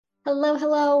Hello,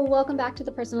 hello. Welcome back to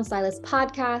the Personal Stylist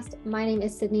Podcast. My name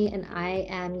is Sydney and I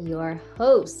am your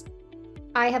host.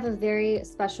 I have a very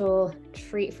special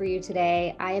treat for you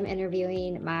today. I am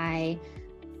interviewing my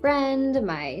friend,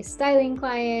 my styling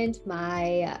client,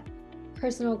 my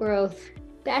personal growth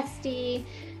bestie,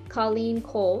 Colleen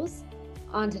Coles,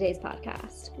 on today's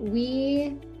podcast.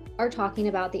 We are talking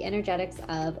about the energetics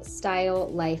of style,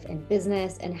 life, and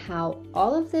business and how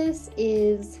all of this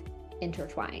is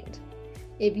intertwined.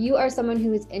 If you are someone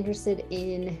who is interested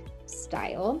in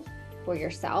style for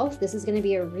yourself, this is going to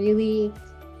be a really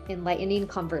enlightening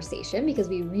conversation because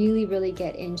we really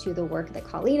get into the work that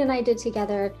Colleen and I did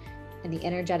together and the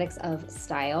energetics of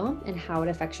style and how it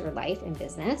affects your life and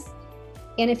business.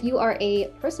 And if you are a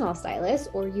personal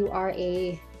stylist or you are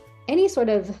any sort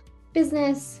of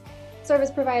business,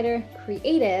 service provider,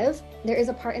 creative, there is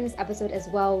a part in this episode as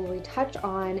well where we touch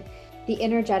on the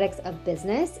energetics of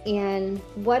business and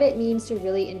what it means to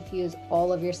really infuse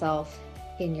all of yourself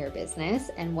in your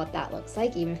business and what that looks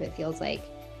like, even if it feels like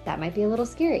that might be a little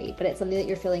scary, but it's something that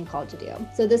you're feeling called to do.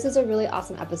 So this is a really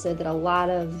awesome episode that a lot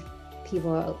of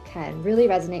people can really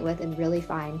resonate with and really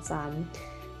find some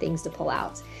things to pull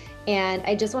out. And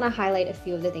I just want to highlight a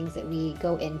few of the things that we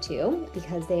go into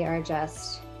because they are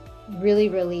just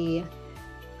really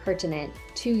pertinent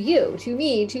to you, to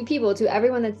me, to people, to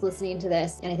everyone that's listening to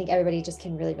this. And I think everybody just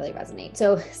can really resonate.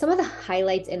 So some of the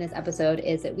highlights in this episode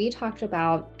is that we talked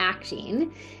about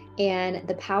acting and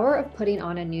the power of putting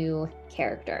on a new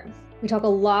character. We talk a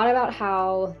lot about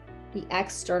how the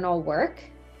external work,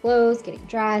 clothes, getting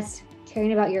dressed,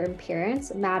 caring about your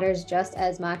appearance matters just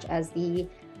as much as the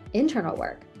internal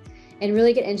work, and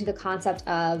really get into the concept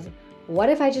of what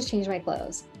if I just change my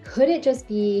clothes? Could it just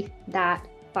be that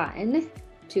fun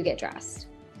to get dressed?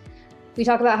 We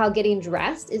talk about how getting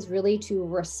dressed is really to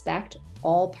respect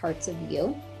all parts of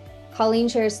you. Colleen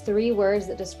shares 3 words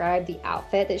that describe the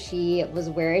outfit that she was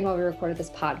wearing while we recorded this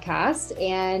podcast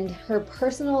and her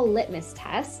personal litmus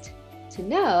test to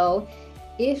know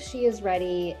if she is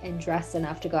ready and dressed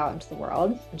enough to go out into the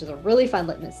world, which is a really fun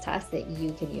litmus test that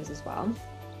you can use as well.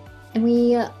 And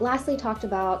we lastly talked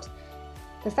about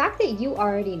the fact that you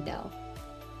already know.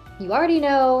 You already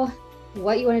know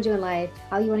what you want to do in life,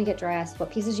 how you want to get dressed, what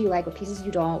pieces you like, what pieces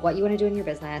you don't, what you want to do in your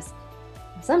business.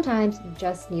 And sometimes you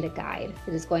just need a guide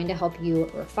that is going to help you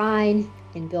refine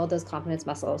and build those confidence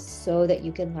muscles so that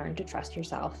you can learn to trust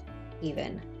yourself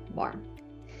even more.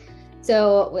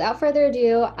 So without further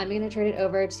ado, I'm going to turn it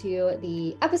over to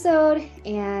the episode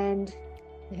and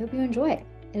I hope you enjoy it.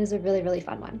 It is a really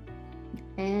fun one.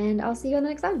 And I'll see you on the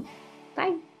next one.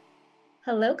 Bye.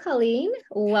 Hello, Colleen.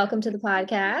 Welcome to the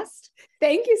podcast.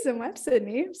 Thank you so much,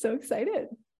 Sydney. I'm so excited.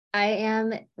 I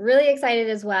am really excited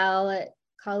as well.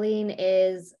 Colleen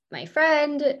is my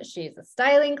friend. She's a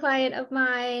styling client of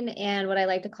mine and what I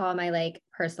like to call my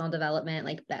personal development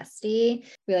bestie.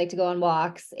 We like to go on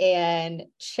walks and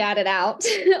chat it out,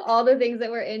 all the things that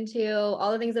we're into,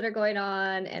 all the things that are going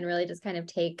on, and really just kind of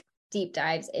take deep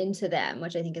dives into them,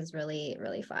 which I think is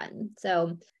really fun.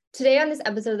 So today on this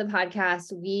episode of the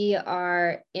podcast, we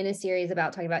are in a series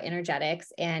about talking about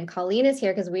energetics, and Colleen is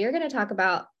here because we are going to talk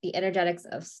about the energetics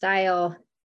of style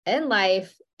and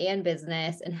life and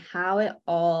business and how it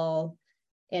all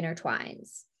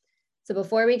intertwines. So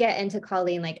before we get into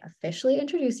Colleen, officially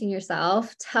introducing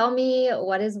yourself, tell me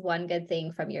what is one good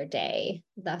thing from your day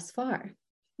thus far?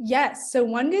 Yes. So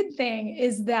one good thing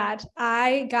is that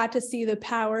I got to see the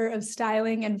power of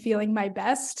styling and feeling my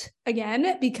best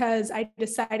again, because I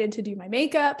decided to do my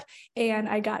makeup and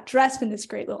I got dressed in this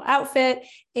great little outfit.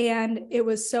 And it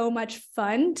was so much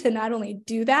fun to not only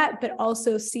do that, but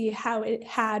also see how it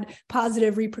had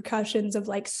positive repercussions of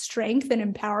strength and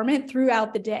empowerment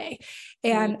throughout the day.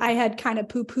 And I had kind of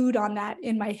poo-pooed on that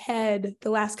in my head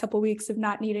the last couple of weeks of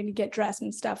not needing to get dressed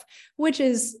and stuff, which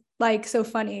is so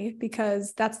funny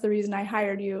because that's the reason I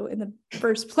hired you in the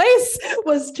first place,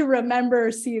 was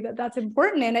to see that that's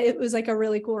important. And it was a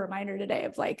really cool reminder today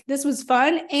of this was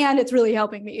fun and it's really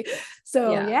helping me.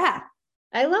 So yeah.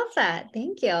 I love that.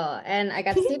 Thank you. And I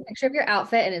got to see a picture of your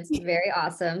outfit and it's very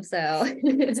awesome. So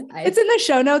it's in the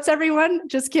show notes, everyone.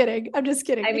 Just kidding. I'm just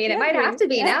kidding. I mean, it might have to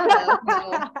be now though.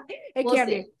 So it can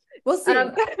be. We'll see.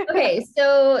 Okay.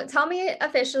 So tell me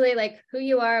officially who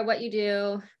you are, what you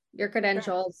do, your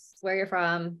credentials, where you're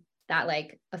from, that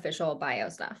official bio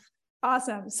stuff.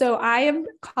 Awesome. So I am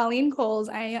Colleen Coles.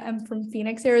 I am from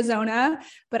Phoenix, Arizona,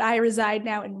 but I reside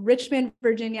now in Richmond,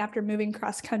 Virginia after moving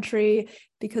cross country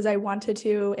because I wanted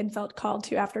to and felt called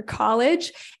to after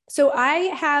college. So I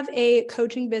have a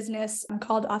coaching business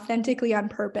called Authentically on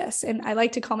Purpose, and I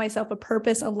like to call myself a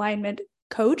purpose alignment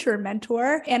coach or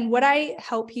mentor. And what I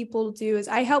help people do is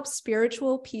I help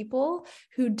spiritual people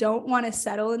who don't want to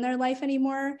settle in their life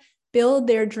anymore, build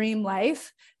their dream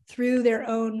life through their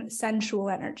own sensual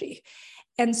energy.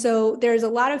 And so there's a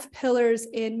lot of pillars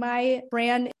in my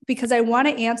brand because I want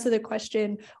to answer the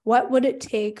question, what would it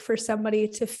take for somebody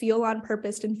to feel on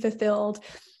purpose and fulfilled,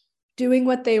 doing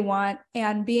what they want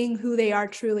and being who they are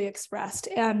truly expressed?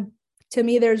 And to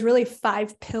me, there's really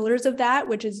 5 pillars of that,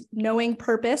 which is knowing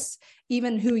purpose,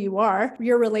 even who you are,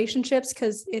 your relationships,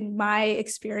 because in my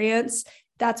experience,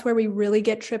 that's where we really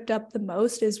get tripped up the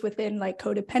most is within like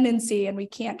codependency, and we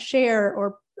can't share,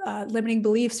 or limiting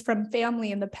beliefs from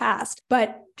family in the past.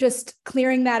 But just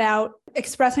clearing that out,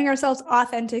 expressing ourselves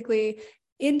authentically,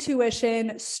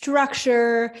 intuition,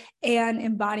 structure, and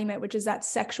embodiment, which is that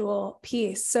sexual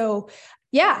piece. So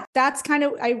yeah, that's kind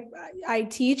of, I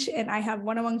teach and I have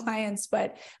one-on-one clients,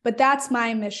 but that's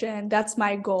my mission. That's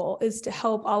my goal, is to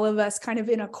help all of us kind of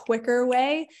in a quicker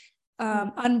way,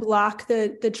 unblock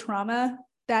the trauma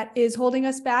that is holding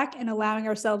us back and allowing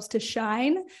ourselves to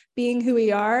shine, being who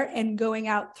we are and going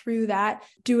out through that,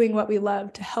 doing what we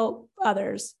love to help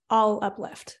others all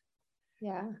uplift.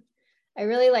 Yeah. I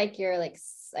really like your, like,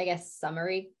 I guess,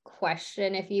 summary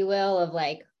question, if you will, of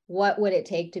like, what would it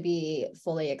take to be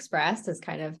fully expressed is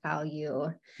kind of how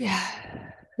you,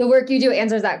 the work you do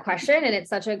answers that question. And it's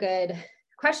such a good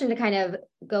question to kind of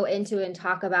go into and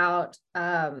talk about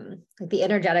the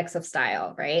energetics of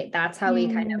style, right? That's how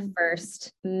we kind of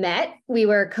first met. We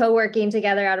were co-working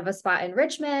together out of a spot in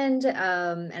Richmond.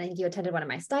 And I think you attended one of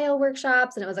my style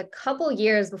workshops, and it was a couple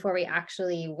years before we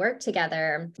actually worked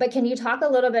together. But can you talk a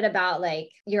little bit about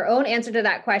like your own answer to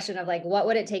that question of like, what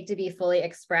would it take to be fully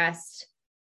expressed,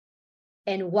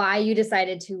 and why you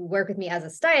decided to work with me as a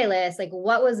stylist? Like,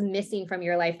 what was missing from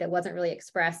your life that wasn't really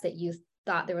expressed that you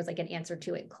thought there was like an answer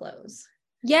to it close?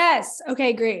 Yes.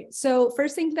 Okay, great. So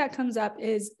first thing that comes up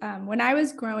is when I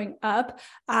was growing up,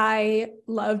 I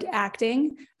loved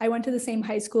acting. I went to the same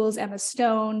high school as Emma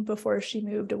Stone before she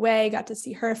moved away, got to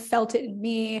see her, felt it in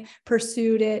me,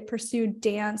 pursued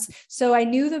dance. So I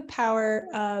knew the power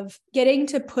of getting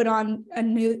to put on a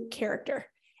new character,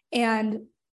 and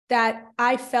that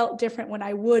I felt different when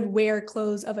I would wear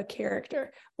clothes of a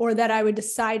character, or that I would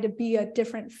decide to be a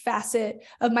different facet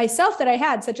of myself that I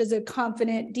had, such as a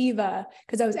confident diva,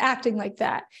 because I was acting like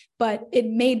that, but it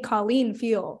made Colleen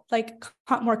feel like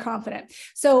more confident.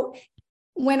 So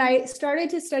when I started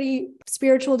to study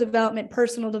spiritual development,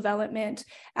 personal development,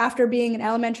 after being an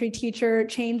elementary teacher,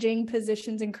 changing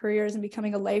positions and careers and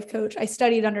becoming a life coach, I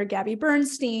studied under Gabby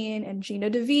Bernstein and Gina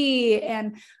DeVee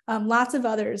and lots of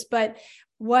others. But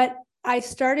what I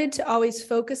started to always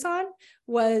focus on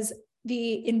was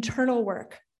the internal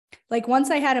work. Like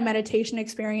once I had a meditation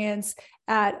experience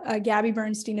at a Gabby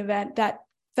Bernstein event that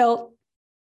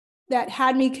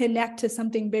had me connect to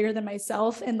something bigger than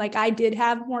myself. And like I did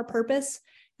have more purpose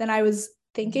than I was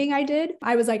thinking I did.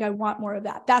 I was like, I want more of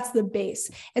that. That's the base.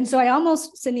 And so I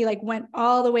almost, Cindy, like went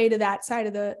all the way to that side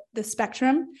of the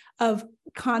spectrum of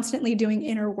constantly doing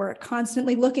inner work,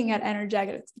 constantly looking at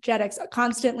energetics,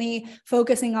 constantly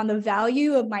focusing on the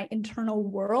value of my internal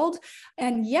world.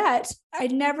 And yet I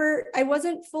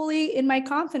wasn't fully in my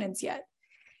confidence yet.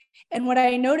 And what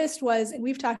I noticed was, and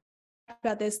we've talked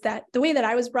about this, that the way that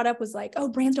I was brought up was like, oh,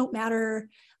 brands don't matter.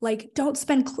 Like, don't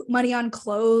spend money on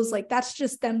clothes. Like, that's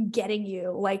just them getting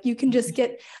you. Like, you can just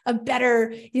get a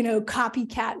better,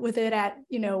 copycat with it at,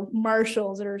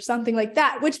 Marshall's or something like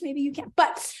that, which maybe you can.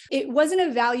 But it wasn't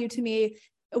of value to me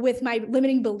with my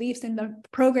limiting beliefs in the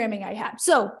programming I had.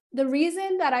 So the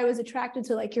reason that I was attracted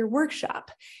to like your workshop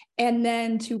and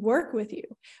then to work with you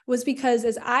was because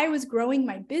as I was growing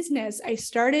my business, I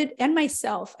started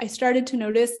to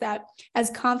notice that as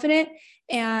confident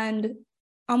and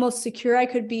almost secure I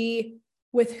could be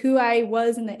with who I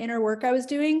was and the inner work I was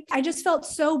doing, I just felt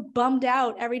so bummed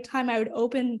out every time I would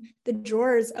open the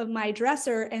drawers of my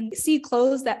dresser and see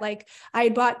clothes that like I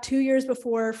had bought 2 years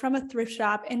before from a thrift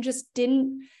shop and just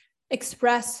didn't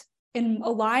express and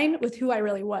align with who I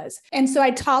really was. And so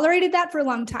I tolerated that for a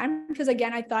long time because,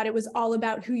 again, I thought it was all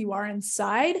about who you are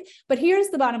inside. But here's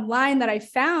the bottom line that I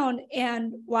found,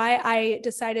 and why I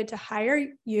decided to hire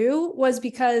you was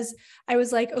because I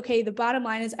was like, okay, the bottom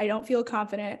line is I don't feel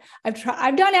confident.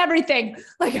 I've done everything.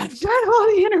 Like I've done all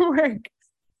the inner work,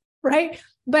 right?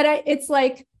 But it's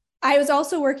like, I was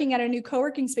also working at a new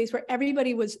co-working space where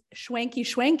everybody was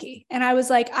schwanky. And I was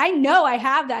like, I know I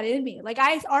have that in me. Like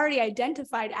I already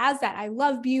identified as that. I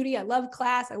love beauty. I love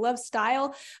class. I love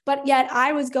style. But yet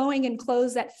I was going in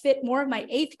clothes that fit more of my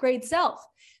 8th grade self.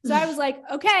 So I was like,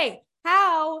 okay,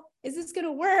 how is this going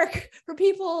to work for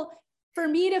people for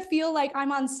me to feel like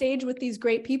I'm on stage with these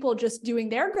great people just doing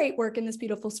their great work in this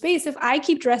beautiful space if I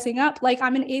keep dressing up like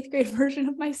I'm an 8th grade version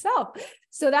of myself.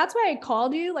 So that's why I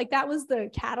called you. Like that was the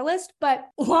catalyst. But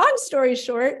long story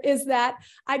short is that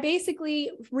I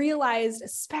basically realized,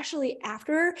 especially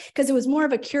after, because it was more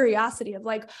of a curiosity of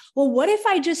like, well, what if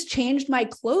I just changed my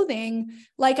clothing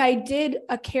like I did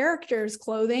a character's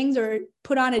clothing or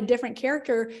put on a different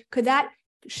character? Could that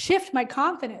shift my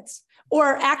confidence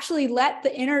or actually let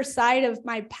the inner side of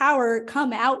my power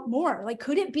come out more? Like,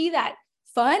 could it be that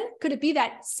fun? Could it be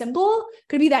that simple?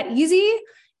 Could it be that easy?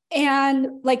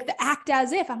 And like the act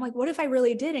as if, I'm like, what if I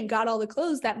really did and got all the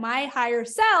clothes that my higher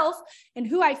self and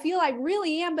who I feel I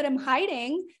really am, but I'm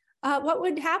hiding, what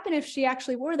would happen if she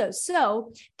actually wore those?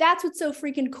 So that's what's so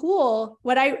freaking cool.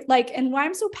 What I like, and why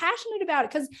I'm so passionate about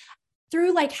it, because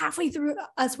through like halfway through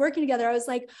us working together, I was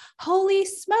like, holy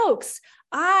smokes,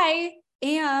 I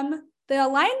am the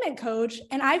alignment coach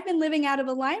and I've been living out of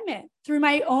alignment through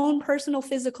my own personal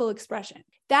physical expression.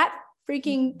 That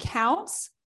freaking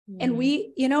counts. And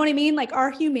we, you know what I mean? Like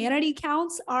our humanity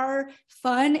counts, our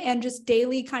fun and just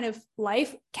daily kind of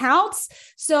life counts.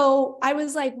 So I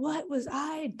was like, what was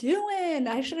I doing?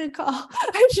 I should have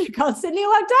called Sydney a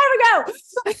long time ago.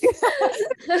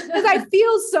 Because I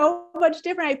feel so much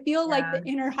different. I feel like the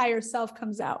inner higher self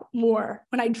comes out more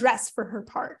when I dress for her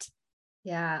part.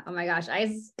 Yeah. Oh my gosh.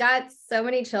 I got so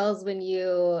many chills when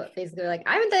you basically were like,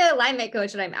 I'm the alignment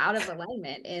coach and I'm out of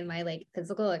alignment in my like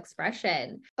physical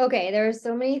expression. Okay. There are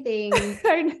so many things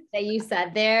that you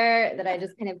said there that I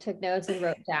just kind of took notes and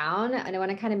wrote down. And I want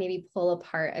to kind of maybe pull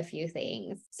apart a few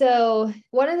things. So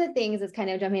one of the things that's kind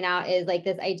of jumping out is like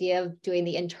this idea of doing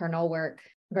the internal work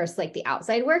versus like the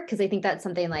outside work. Cause I think that's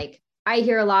something like I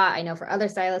hear a lot. I know for other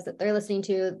stylists that they're listening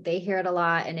to, they hear it a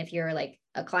lot. And if you're like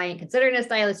a client considering a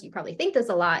stylist, you probably think this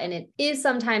a lot. And it is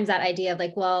sometimes that idea of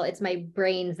like, well, it's my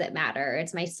brains that matter.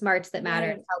 It's my smarts that matter.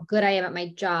 Right. It's how good I am at my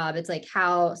job. It's like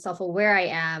how self-aware I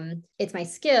am. It's my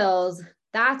skills.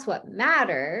 That's what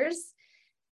matters.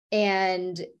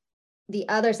 And the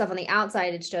other stuff on the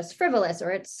outside, it's just frivolous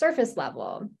or it's surface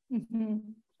level. Mm-hmm.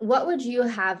 What would you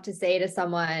have to say to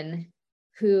someone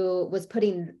who was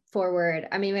putting forward,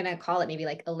 I'm even going to call it maybe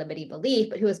like a limiting belief,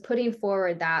 but who was putting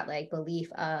forward that like belief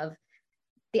of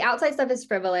the outside stuff is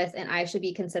frivolous and I should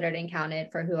be considered and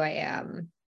counted for who I am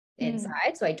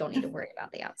inside. So I don't need to worry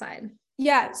about the outside.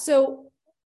 Yeah. So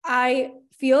I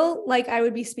feel like I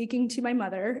would be speaking to my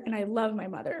mother, and I love my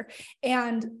mother.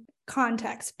 And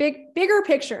context, bigger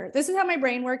picture. This is how my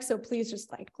brain works. So please just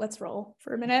like, let's roll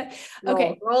for a minute.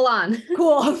 Okay. Roll on.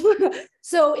 Cool.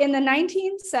 So in the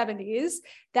 1970s,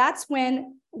 that's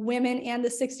when women and the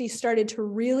 60s started to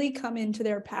really come into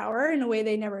their power in a way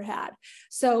they never had.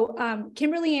 So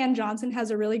Kimberly Ann Johnson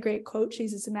has a really great quote.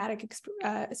 She's a somatic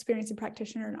experiencing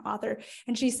practitioner and author.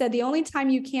 And she said, the only time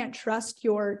you can't trust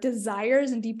your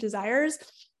desires and deep desires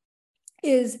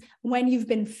is when you've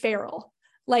been feral.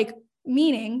 Like,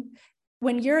 meaning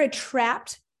when you're a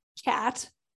trapped cat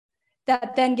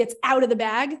that then gets out of the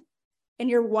bag and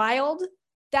you're wild,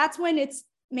 that's when it's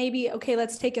maybe, okay,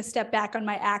 let's take a step back on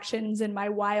my actions and my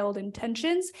wild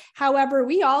intentions. However,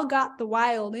 we all got the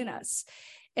wild in us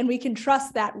and we can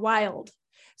trust that wild.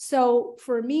 So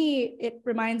for me, it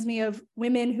reminds me of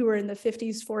women who were in the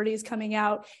 50s, 40s coming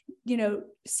out,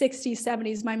 60s,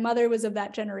 70s. My mother was of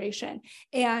that generation.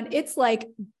 And it's like,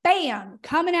 bam,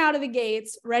 coming out of the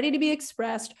gates, ready to be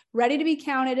expressed, ready to be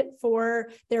counted for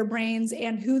their brains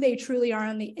and who they truly are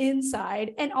on the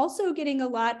inside. And also getting a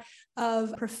lot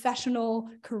of professional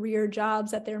career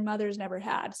jobs that their mothers never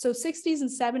had. So 60s and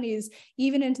 70s,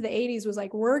 even into the 80s was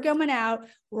like, we're going out,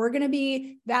 we're going to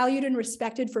be valued and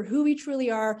respected for who we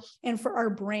truly are and for our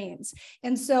brains.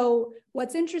 And so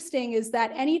what's interesting is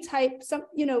that any type,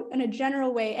 in a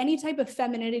general way, any type of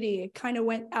femininity kind of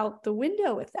went out the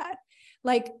window with that.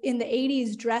 Like in the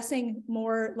 80s, dressing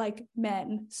more like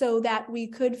men so that we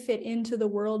could fit into the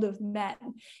world of men.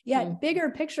 Yet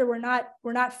bigger picture, we're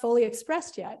not fully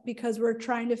expressed yet because we're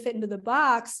trying to fit into the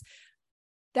box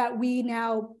that we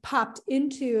now popped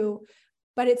into,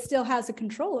 but it still has a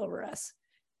control over us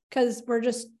because we're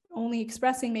just only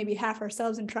expressing maybe half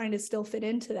ourselves and trying to still fit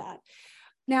into that.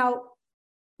 Now,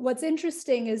 what's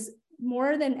interesting is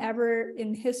more than ever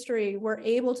in history, we're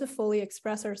able to fully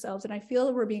express ourselves. And I feel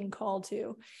that we're being called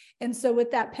to. And so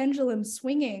with that pendulum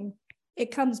swinging,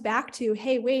 it comes back to,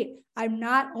 hey, wait, I'm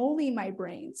not only my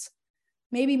brains.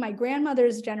 Maybe my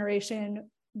grandmother's generation,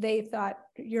 they thought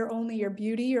you're only your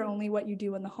beauty, you're only what you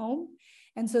do in the home.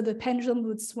 And so the pendulum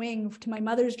would swing to my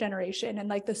mother's generation and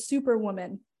like the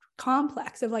superwoman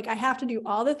complex of like, I have to do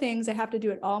all the things, I have to do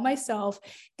it all myself,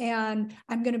 and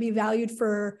I'm going to be valued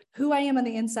for who I am on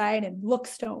the inside, and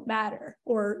looks don't matter,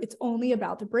 or it's only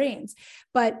about the brains.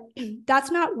 But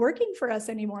that's not working for us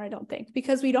anymore, I don't think,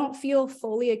 because we don't feel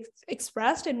fully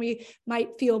expressed, and we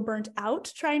might feel burnt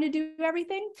out trying to do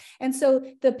everything. And so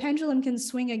the pendulum can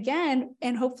swing again,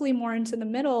 and hopefully more into the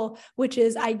middle, which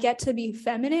is I get to be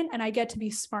feminine, and I get to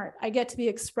be smart, I get to be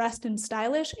expressed and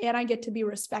stylish, and I get to be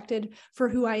respected for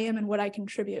who I am and what I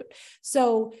contribute.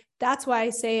 So that's why I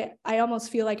say I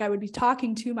almost feel like I would be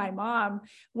talking to my mom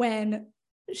when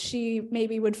she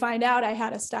maybe would find out I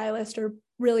had a stylist, or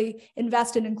really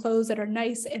invested in clothes that are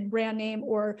nice and brand name,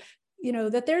 or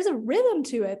that there's a rhythm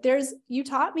to it. You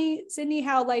taught me, Sydney,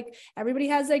 how like everybody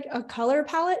has like a color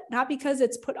palette, not because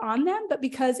it's put on them, but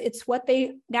because it's what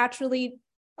they naturally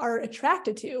are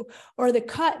attracted to, or the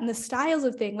cut and the styles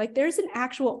of things. Like there's an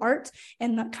actual art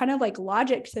and kind of like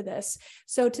logic to this.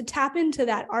 So to tap into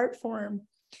that art form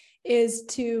is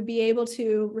to be able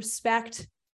to respect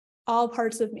all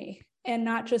parts of me, and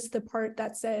not just the part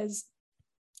that says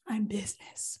I'm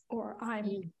business or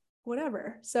I'm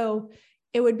whatever. So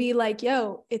it would be like,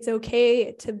 yo, it's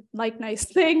okay to like nice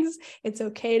things. It's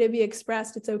okay to be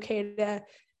expressed. It's okay to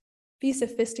be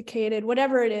sophisticated,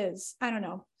 whatever it is. I don't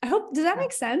know. Does that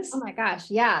make sense? Oh my gosh.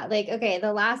 Yeah. Like, okay.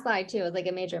 The last slide too was like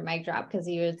a major mic drop, because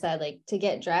you had said like to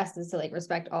get dressed is to like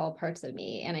respect all parts of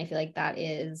me. And I feel like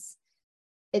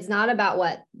it's not about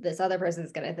what this other person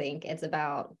is going to think. It's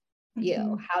about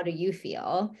you. How do you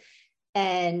feel?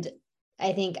 And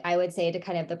I think I would say to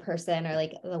kind of the person, or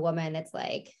like the woman that's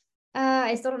like,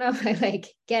 I still don't know if I like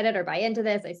get it or buy into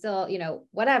this. I still,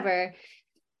 whatever,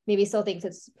 maybe still thinks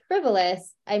it's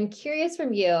frivolous. I'm curious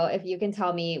from you, if you can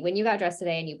tell me, when you got dressed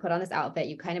today and you put on this outfit,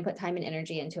 you kind of put time and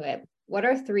energy into it. What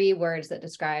are 3 words that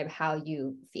describe how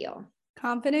you feel?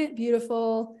 Confident,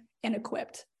 beautiful, and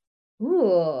equipped.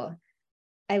 Ooh,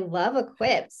 I love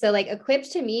equipped. So like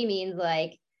equipped to me means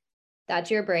like, that's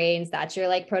your brains, that's your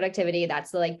like productivity,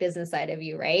 that's the like business side of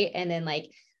you, right? And then like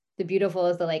the beautiful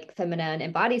is the like feminine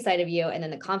and body side of you. And then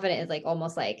the confident is like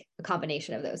almost like a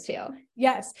combination of those 2.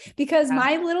 Yes, because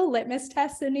my little litmus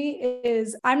test, Sydney,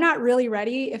 is I'm not really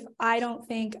ready if I don't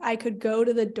think I could go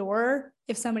to the door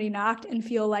if somebody knocked and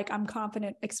feel like I'm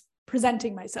confident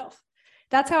presenting myself.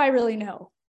 That's how I really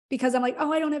know, because I'm like,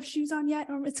 oh, I don't have shoes on yet,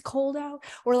 or it's cold out,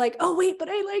 or like, oh wait, but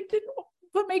I like didn't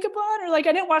put makeup on, or like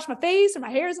I didn't wash my face, or my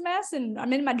hair is a mess and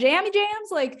I'm in my jammy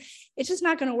jams. Like it's just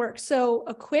not going to work. So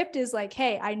equipped is like,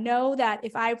 hey, I know that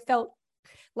if I felt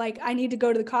like I need to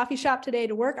go to the coffee shop today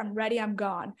to work, I'm ready, I'm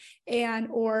gone.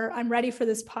 Or I'm ready for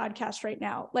this podcast right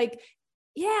now. Like,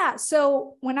 yeah.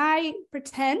 So when I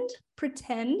pretend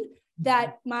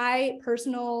that my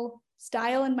personal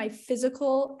style and my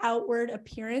physical outward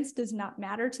appearance does not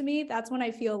matter to me, that's when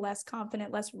I feel less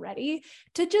confident, less ready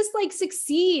to just like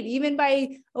succeed, even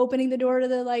by opening the door to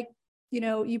the like,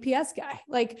 UPS guy.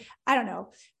 Like, I don't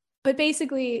know. But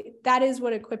basically that is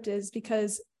what equipped is,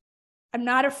 because I'm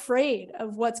not afraid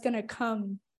of what's going to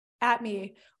come at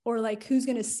me, or like who's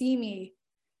going to see me.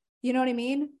 You know what I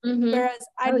mean? Whereas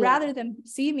I'd rather them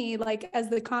see me like as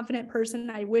the confident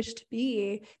person I wish to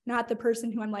be, not the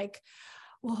person who I'm like,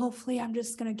 well, hopefully I'm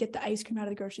just going to get the ice cream out of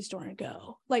the grocery store and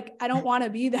go. Like, I don't want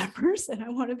to be that person. I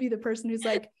want to be the person who's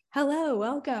like, hello,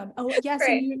 welcome. Oh yes.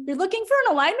 Right. And you're looking for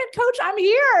an alignment coach? I'm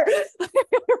here.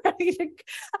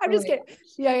 I'm just kidding.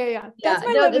 Yeah. That's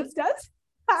my litmus test.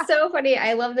 So funny.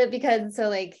 I love that, because so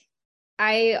like,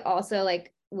 I also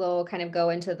like will kind of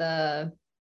go into the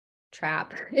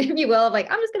trap, if you will, of like,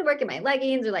 I'm just going to work in my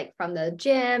leggings, or like from the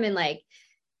gym. And like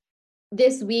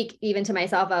this week, even to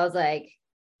myself, I was like,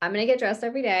 I'm going to get dressed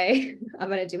every day. I'm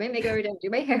going to do my makeup every day,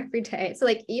 do my hair every day. So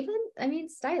like, even, I mean,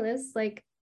 stylists like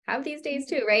have these days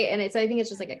too. Right. And so I think it's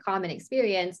just like a common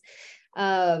experience.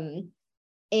 And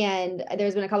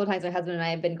there's been a couple of times my husband and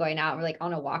I have been going out, we're like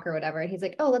on a walk or whatever. And he's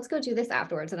like, oh, let's go do this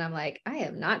afterwards. And I'm like, I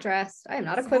am not dressed. I am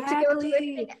not equipped to go do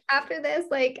anything after this.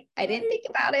 Like, I didn't think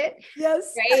about it.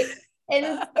 Yes. Right.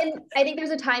 And I think there's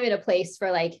a time and a place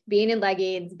for like being in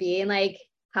leggings, being like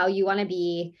how you want to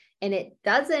be. And it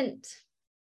doesn't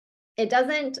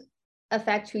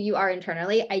affect who you are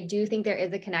internally. I do think there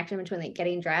is a connection between like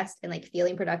getting dressed and like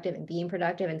feeling productive and being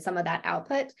productive and some of that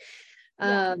output.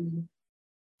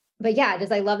 But yeah,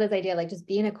 I love this idea, like just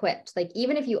being equipped. Like,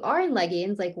 even if you are in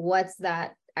leggings, like what's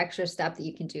that extra step that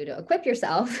you can do to equip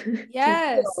yourself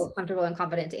yes. to feel comfortable and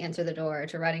confident to answer the door,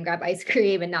 to run and grab ice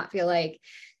cream and not feel like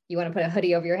you want to put a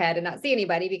hoodie over your head and not see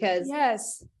anybody, because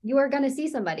yes, you are going to see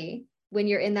somebody when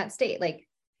you're in that state. Like,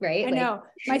 right? I Like, know.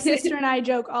 My sister and I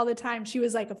joke all the time. She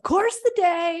was like, of course, the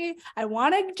day I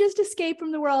want to just escape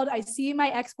from the world, I see my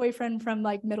ex-boyfriend from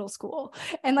like middle school.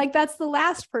 And like, that's the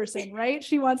last person, right?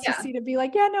 She wants to see, to be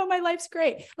like, yeah, no, my life's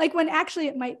great. Like when actually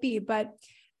it might be, but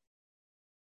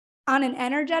on an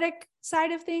energetic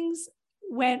side of things,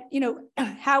 when,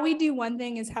 how we do one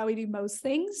thing is how we do most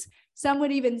things. Some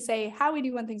would even say how we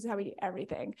do one thing is how we do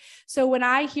everything. So when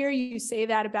I hear you say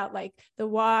that about like the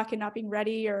walk and not being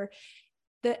ready, or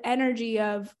the energy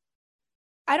of,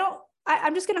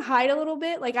 I'm just going to hide a little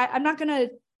bit. Like I'm going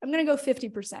to go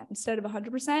 50% instead of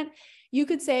 100%. You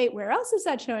could say, where else is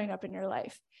that showing up in your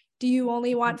life? Do you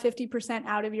only want 50%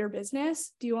 out of your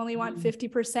business? Do you only want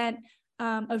 50%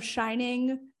 of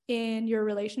shining in your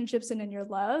relationships and in your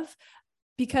love?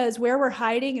 Because where we're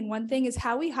hiding in one thing is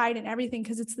how we hide in everything,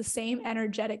 because it's the same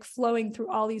energetic flowing through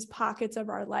all these pockets of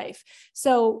our life.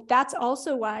 So that's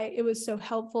also why it was so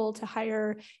helpful to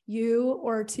hire you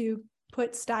or to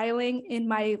put styling in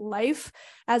my life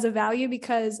as a value,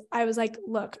 because I was like,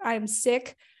 look, I'm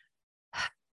sick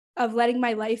of letting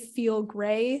my life feel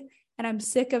gray. And I'm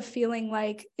sick of feeling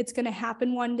like it's going to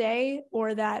happen one day,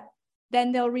 or that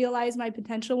then they'll realize my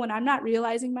potential when I'm not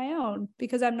realizing my own,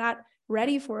 because I'm not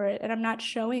ready for it and I'm not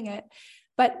showing it.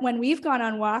 But when we've gone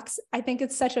on walks, I think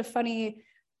it's such a funny,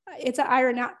 it's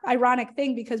an ironic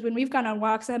thing, because when we've gone on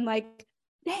walks, I'm like,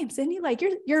 damn, Cindy, like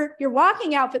your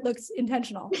walking outfit looks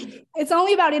intentional. It's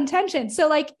only about intention. So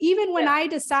like, even when I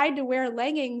decide to wear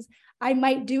leggings, I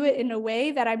might do it in a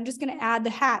way that I'm just going to add the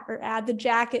hat or add the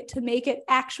jacket to make it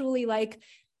actually like,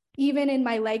 even in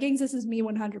my leggings, this is me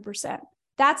 100%.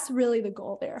 That's really the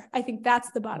goal there. I think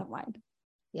that's the bottom line.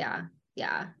 Yeah.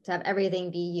 Yeah. To have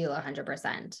everything be you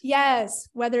 100%. Yes.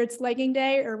 Whether it's legging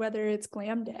day or whether it's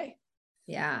glam day.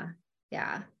 Yeah.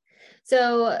 Yeah.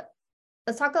 So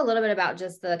let's talk a little bit about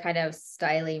just the kind of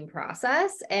styling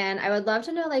process. And I would love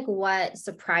to know like what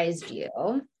surprised you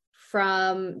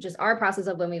from just our process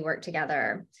of when we worked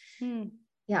together.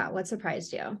 Yeah. What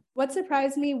surprised you? What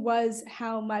surprised me was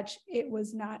how much it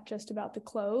was not just about the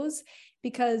clothes,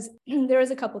 because there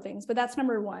was a couple things, but that's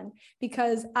number one,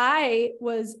 because I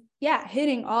was,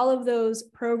 hitting all of those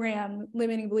program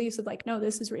limiting beliefs of like, no,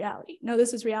 this is reality. No,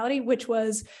 this is reality, which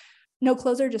was no,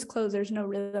 clothes are just clothes. There's no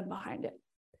rhythm behind it.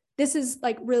 This is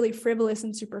like really frivolous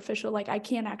and superficial. Like I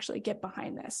can't actually get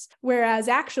behind this. Whereas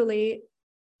actually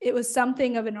it was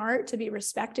something of an art to be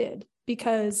respected,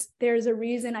 because there's a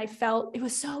reason I felt it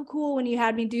was so cool when you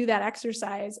had me do that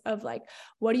exercise of like,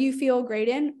 what do you feel great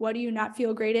in? What do you not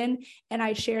feel great in? And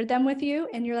I shared them with you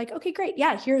and you're like, okay, great.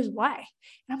 Yeah, here's why.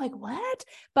 And I'm like, what?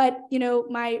 But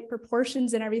my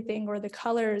proportions and everything, or the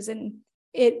colors, and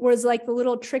it was like the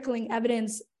little trickling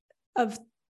evidence of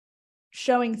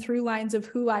showing through lines of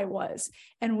who I was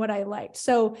and what I liked.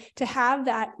 So to have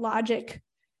that logic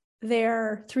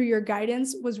there through your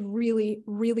guidance was really,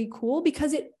 really cool,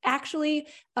 because it actually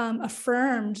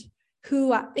affirmed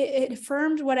it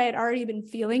affirmed what I had already been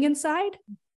feeling inside,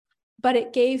 but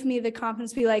it gave me the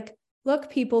confidence to be like, look,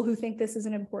 people who think this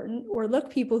isn't important, or look,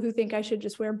 people who think I should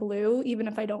just wear blue, even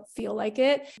if I don't feel like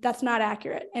it, that's not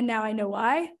accurate. And now I know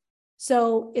why.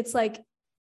 So it's like,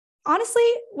 honestly,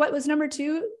 what was number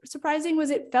two surprising was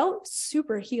it felt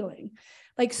super healing.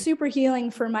 Like super healing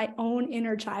for my own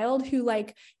inner child who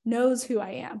like knows who I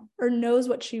am or knows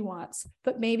what she wants,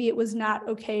 but maybe it was not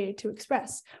okay to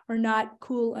express or not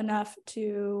cool enough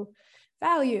to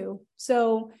value.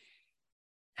 So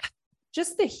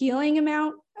just the healing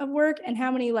amount of work and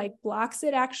how many like blocks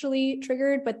it actually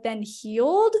triggered, but then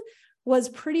healed, was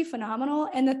pretty phenomenal.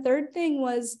 And the third thing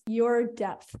was your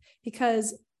depth,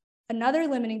 because another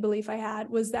limiting belief I had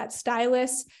was that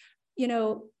stylists,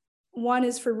 one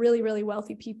is for really, really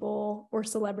wealthy people or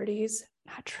celebrities.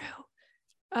 Not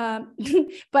true.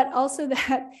 But also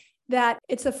that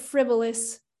it's a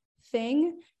frivolous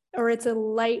thing, or it's a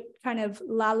light kind of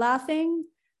la thing,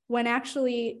 when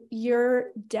actually your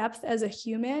depth as a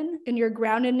human and your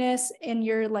groundedness and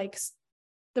your like,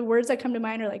 the words that come to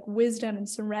mind are like wisdom and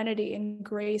serenity and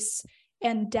grace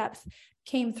and depth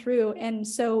came through. And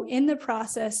so in the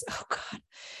process, oh God,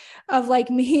 of like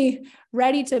me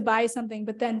ready to buy something,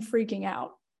 but then freaking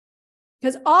out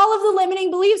because all of the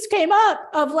limiting beliefs came up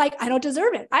of like, I don't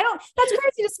deserve it. That's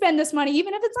crazy to spend this money,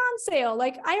 even if it's on sale.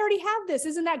 Like I already have this.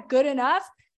 Isn't that good enough?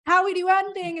 How we do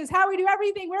one thing is how we do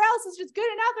everything. Where else is just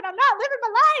good enough? And I'm not living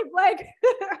my life. Like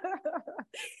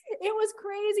it was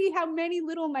crazy how many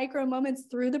little micro moments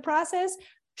through the process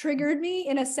triggered me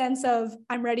in a sense of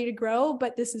I'm ready to grow,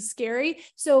 but this is scary.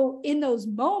 So in those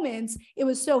moments, it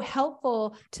was so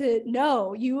helpful to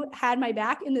know you had my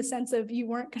back in the sense of you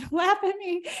weren't going to laugh at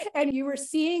me and you were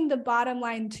seeing the bottom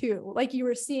line too. Like you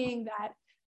were seeing that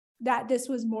that this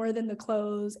was more than the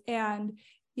clothes, and,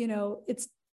 you know,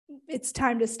 it's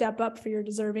time to step up for your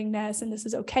deservingness, and this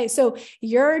is okay. So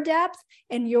your depth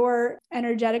and your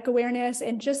energetic awareness,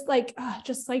 and just like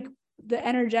the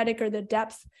energetic or the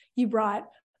depth you brought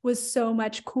was so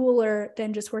much cooler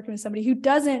than just working with somebody who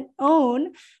doesn't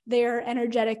own their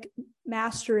energetic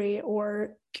mastery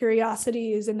or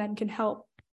curiosities, and then can help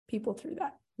people through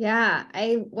that. Yeah.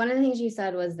 One of the things you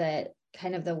said was that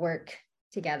kind of the work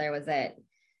together was that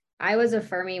I was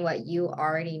affirming what you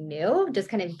already knew, just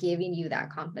kind of giving you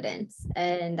that confidence.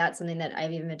 And that's something that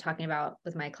I've even been talking about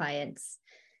with my clients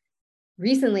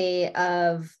recently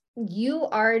of you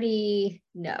already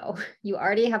know, you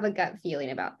already have a gut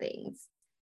feeling about things.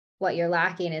 What you're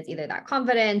lacking is either that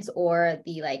confidence or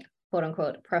the like, quote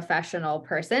unquote, professional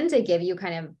person to give you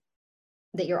kind of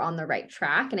that you're on the right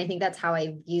track. And I think that's how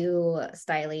I view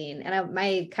styling. And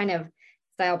my kind of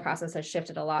style process has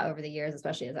shifted a lot over the years,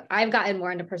 especially as I've gotten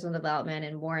more into personal development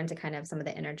and more into kind of some of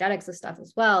the energetics of stuff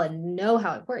as well, and know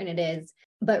how important it is.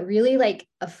 But really like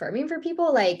affirming for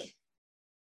people, like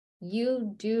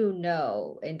you do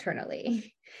know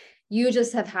internally, you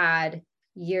just have had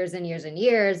years and years and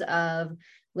years of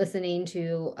listening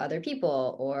to other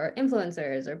people or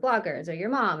influencers or bloggers or your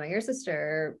mom or your sister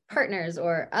or partners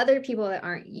or other people that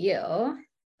aren't you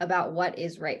about what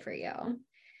is right for you.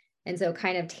 And so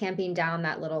kind of tamping down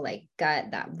that little like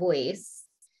gut, that voice.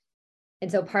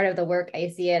 And so part of the work, I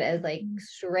see it as like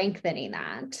strengthening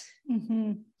that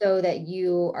so that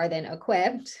you are then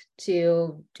equipped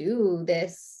to do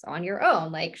this on your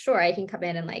own. Like, sure, I can come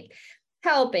in and like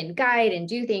help and guide and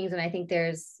do things. And I think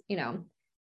there's, you know,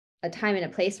 a time and a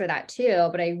place for that too.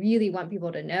 But I really want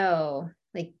people to know,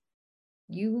 like,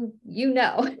 you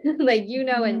know, like, you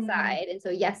know, inside. And so,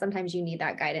 yes, sometimes you need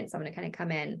that guidance, someone to kind of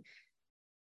come in,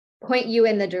 point you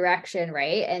in the direction,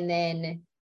 right? And then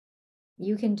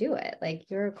you can do it, like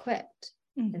you're equipped.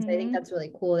 And so I think that's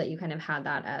really cool that you kind of had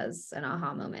that as an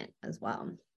aha moment as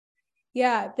well.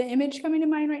 Yeah. The image coming to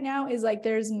mind right now is like,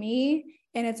 there's me,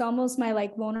 and it's almost my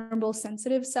like vulnerable,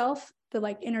 sensitive self, the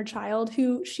like inner child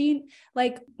who she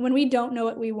like, when we don't know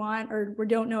what we want or we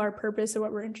don't know our purpose or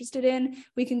what we're interested in,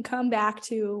 we can come back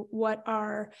to what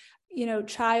our, you know,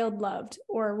 child loved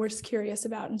or we're curious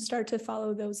about and start to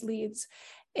follow those leads.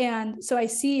 And so I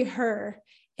see her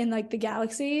in like the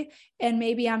galaxy, and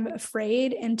maybe I'm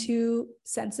afraid and too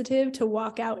sensitive to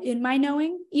walk out in my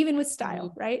knowing, even with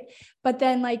style, right? But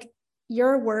then like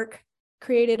your work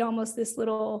created almost this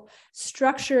little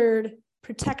structured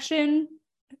protection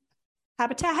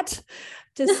habitat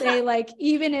to say like,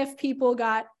 even if people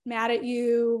got mad at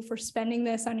you for spending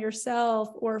this on yourself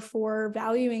or for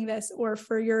valuing this or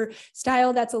for your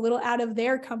style that's a little out of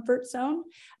their comfort zone,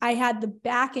 I had the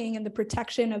backing and the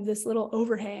protection of this little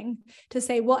overhang to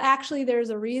say, well, actually there's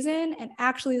a reason, and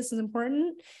actually this is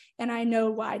important, and I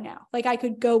know why now. Like I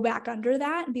could go back under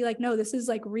that and be like, no, this is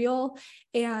like real.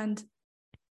 And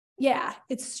yeah,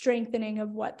 it's strengthening of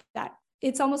what that,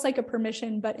 it's almost like a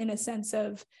permission, but in a sense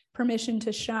of permission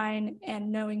to shine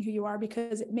and knowing who you are,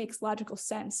 because it makes logical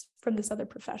sense from this other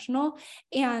professional.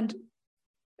 And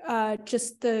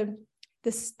just the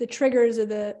triggers of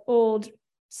the old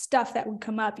stuff that would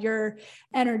come up, your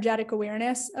energetic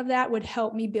awareness of that would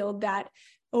help me build that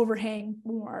overhang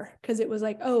more. Because it was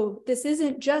like, oh, this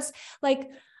isn't just like,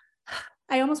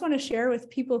 I almost want to share with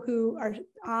people who are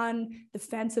on the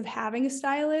fence of having a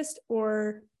stylist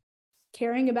or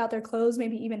caring about their clothes,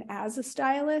 maybe even as a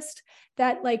stylist,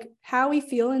 that like how we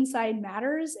feel inside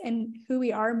matters and who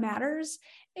we are matters.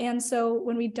 And so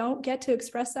when we don't get to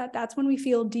express that, that's when we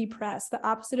feel depressed. The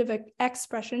opposite of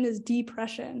expression is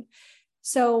depression.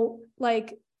 So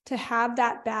like to have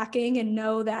that backing and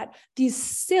know that these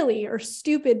silly or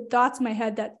stupid thoughts in my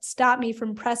head that stop me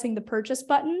from pressing the purchase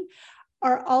button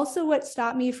are also what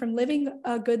stopped me from living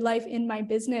a good life in my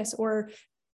business or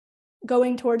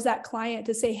going towards that client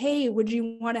to say, hey, would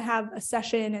you want to have a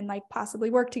session and like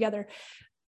possibly work together?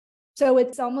 So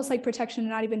it's almost like protection and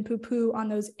not even poo-poo on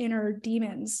those inner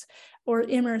demons or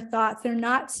inner thoughts. They're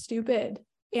not stupid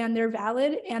and they're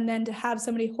valid. And then to have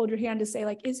somebody hold your hand to say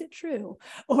like, is it true?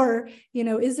 Or, you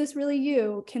know, is this really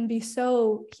you? Can be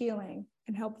so healing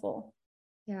and helpful.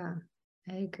 Yeah,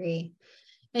 I agree.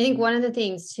 I think one of the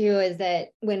things too is that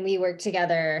when we worked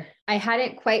together, I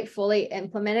hadn't quite fully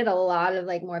implemented a lot of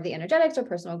like more of the energetics or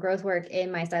personal growth work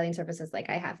in my styling services like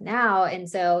I have now. And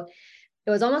so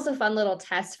it was almost a fun little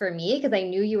test for me because I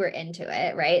knew you were into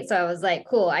it, right? So I was like,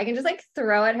 cool, I can just like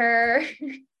throw at her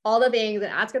all the things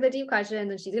and ask her the deep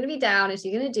questions and she's going to be down and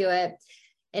she's going to do it.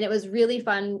 And it was really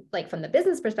fun, like from the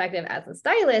business perspective as a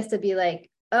stylist to be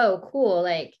like, oh, cool.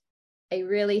 Like I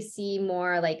really see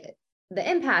more like the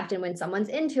impact and when someone's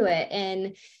into it.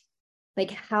 And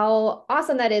like how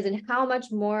awesome that is and how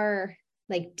much more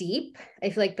like deep I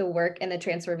feel like the work and the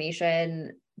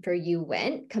transformation for you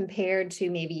went compared to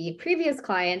maybe previous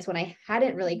clients when I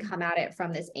hadn't really come at it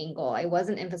from this angle. I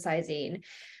wasn't emphasizing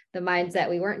the mindset.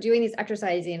 We weren't doing these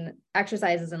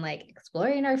exercises and like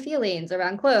exploring our feelings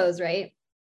around clothes, right?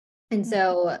 And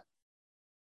so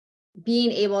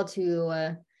being able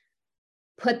to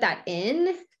put that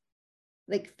in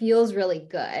like feels really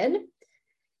good.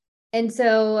 And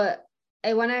so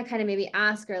I want to kind of maybe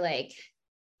ask her, like,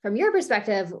 from your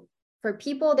perspective, for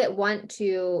people that want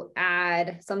to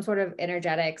add some sort of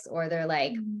energetics, or they're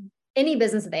like any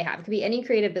business that they have, it could be any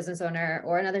creative business owner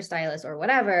or another stylist or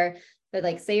whatever, but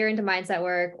like say you're into mindset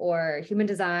work or human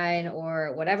design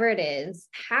or whatever it is,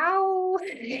 how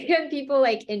can people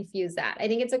like infuse that? I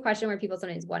think it's a question where people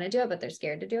sometimes want to do it, but they're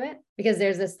scared to do it because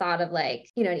there's this thought of like,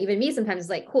 you know, and even me sometimes it's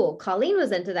like, cool, Colleen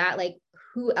was into that. Like,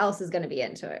 who else is going to be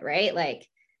into it, right? Like,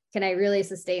 can I really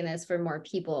sustain this for more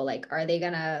people? Like, are they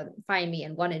going to find me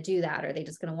and want to do that? Or are they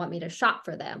just going to want me to shop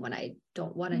for them when I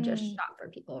don't want to just shop for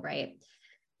people, right?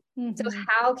 So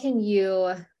how can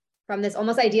you, from this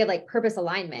almost idea of like purpose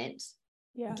alignment,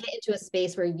 get into a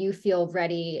space where you feel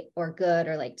ready or good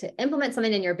or like to implement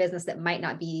something in your business that might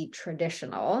not be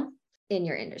traditional in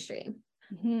your industry?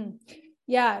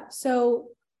 Yeah. So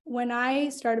when I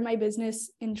started my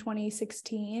business in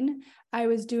 2016, I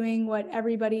was doing what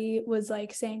everybody was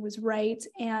like saying was right.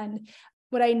 And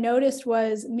what I noticed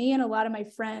was me and a lot of my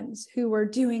friends who were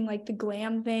doing like the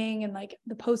glam thing and like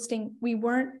the posting, we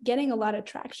weren't getting a lot of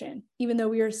traction, even though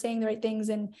we were saying the right things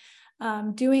and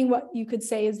doing what you could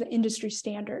say is the industry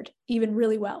standard, even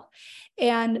really well.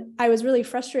 And I was really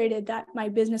frustrated that my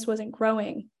business wasn't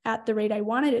growing at the rate I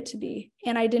wanted it to be.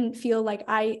 And I didn't feel like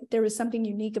there was something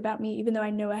unique about me, even though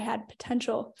I know I had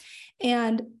potential.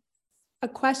 And a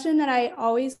question that I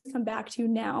always come back to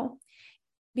now,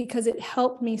 because it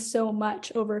helped me so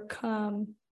much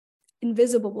overcome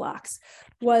invisible blocks,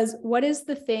 was what is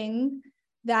the thing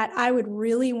that I would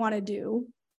really want to do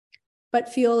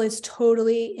but feel is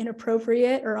totally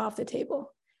inappropriate or off the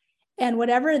table? And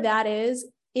whatever that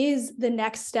is the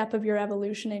next step of your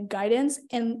evolution and guidance.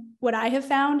 And what I have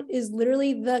found is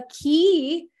literally the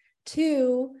key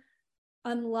to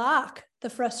unlock the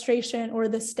frustration or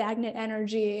the stagnant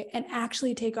energy and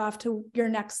actually take off to your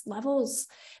next levels.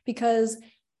 Because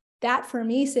that for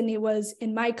me, Sydney, was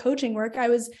in my coaching work. I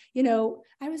was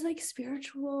like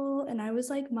spiritual and I was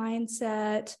like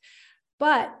mindset,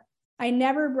 but I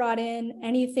never brought in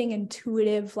anything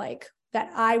intuitive like that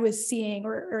I was seeing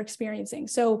or experiencing.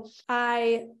 So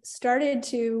I started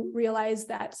to realize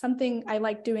that something I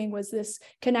liked doing was this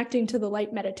connecting to the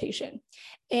light meditation.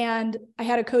 And I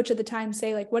had a coach at the time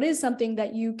say, like, what is something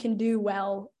that you can do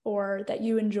well or that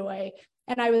you enjoy?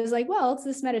 And I was like, well, it's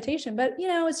this meditation, but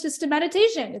it's just a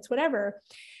meditation. It's whatever.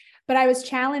 But I was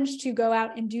challenged to go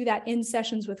out and do that in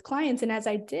sessions with clients. And as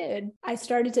I did, I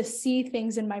started to see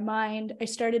things in my mind. I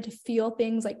started to feel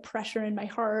things like pressure in my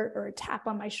heart or a tap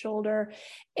on my shoulder.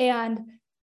 And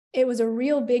it was a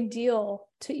real big deal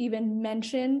to even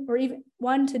mention or even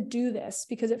to do this,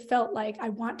 because it felt like I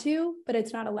want to, but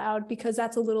it's not allowed because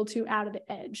that's a little too out of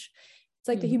the edge. It's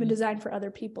like the human design for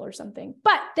other people or something.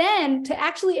 But then to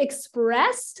actually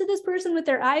express to this person with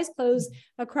their eyes closed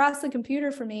across the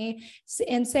computer for me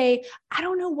and say, I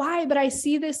don't know why, but I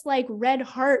see this like red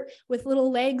heart with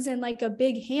little legs and like a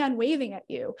big hand waving at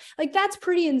you. Like, that's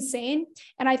pretty insane.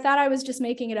 And I thought I was just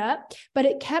making it up, but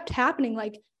it kept happening,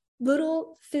 like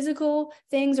little physical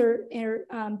things or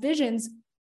visions.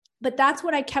 But that's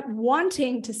what I kept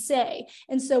wanting to say.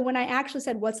 And so when I actually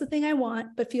said, what's the thing I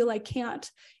want, but feel like can't,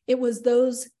 it was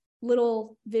those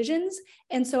little visions.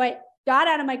 And so I got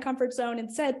out of my comfort zone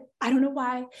and said, I don't know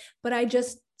why, but I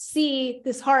just see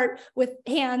this heart with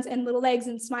hands and little legs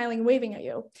and smiling and waving at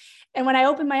you. And when I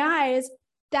opened my eyes,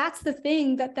 that's the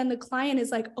thing that then the client is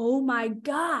like, oh my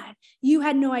God, you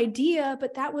had no idea,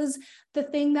 but that was the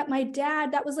thing that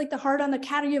that was like the heart on the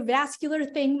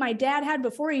cardiovascular thing my dad had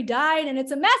before he died. And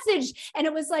it's a message. And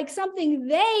it was like something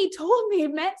they told me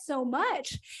meant so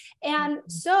much. And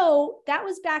so that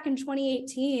was back in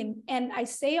 2018. And I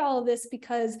say all of this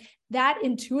because that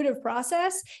intuitive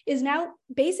process is now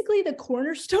basically the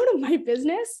cornerstone of my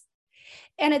business.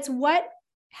 And it's what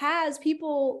has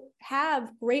people have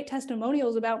great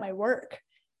testimonials about my work.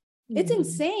 It's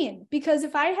insane, because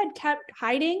if I had kept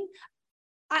hiding,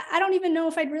 I don't even know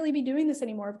if I'd really be doing this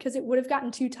anymore, because it would have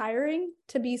gotten too tiring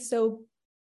to be so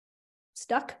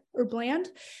stuck or bland.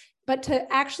 But to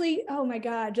actually, oh my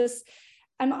God,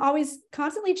 I'm always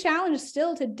constantly challenged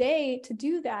still today to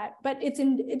do that, but it's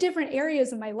in different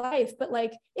areas of my life. But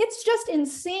like, it's just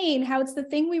insane how it's the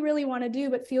thing we really want to do,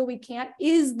 but feel we can't,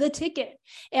 is the ticket.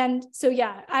 And so,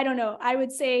 yeah, I don't know. I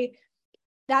would say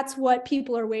that's what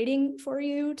people are waiting for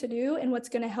you to do, and what's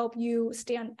going to help you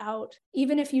stand out,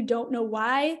 even if you don't know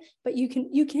why, but you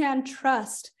can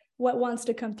trust what wants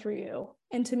to come through you.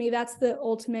 And to me, that's the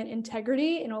ultimate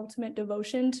integrity and ultimate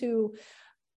devotion to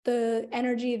the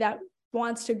energy that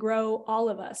wants to grow all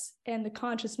of us and the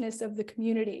consciousness of the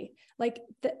community. Like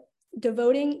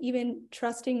devoting, even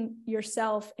trusting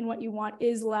yourself in what you want,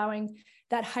 is allowing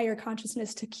that higher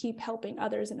consciousness to keep helping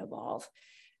others and evolve.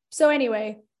 So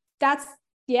anyway,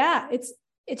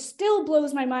 it still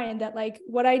blows my mind that like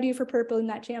what I do for Purple in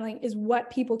that channeling is what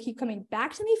people keep coming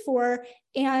back to me for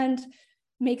and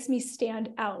makes me stand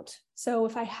out. So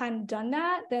if I hadn't done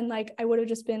that, then like I would have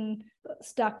just been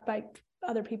stuck by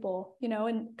other people,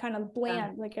 and kind of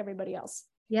bland like everybody else.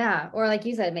 Yeah. Or like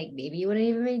you said, maybe you wouldn't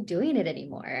even be doing it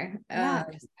anymore. Yeah.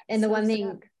 And the one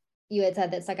thing you had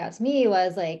said that stuck out to me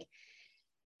was like,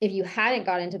 if you hadn't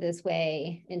got into this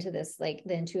like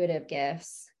the intuitive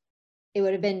gifts, it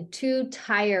would have been too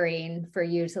tiring for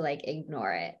you to like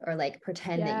ignore it or like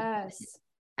pretend that you could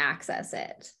access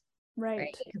it.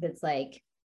 Right. Because it's like,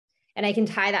 and I can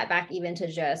tie that back even to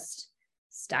just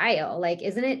style. Like,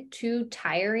 isn't it too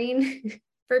tiring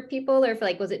for people, or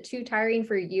was it too tiring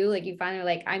for you? Like you finally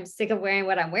like, I'm sick of wearing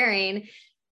what I'm wearing.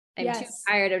 I'm too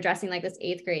tired of dressing like this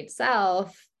 8th grade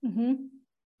self. Mm-hmm.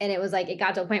 And it was like, it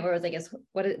got to a point where it was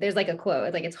like, there's like a quote.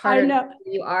 It's like, it's harder to know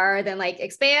who you are than like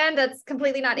expand. That's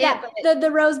completely not it. But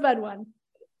the rosebud one.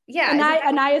 Yeah.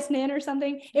 Anais Nin or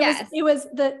something. It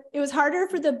was harder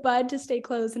for the bud to stay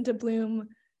closed and to bloom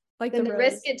like the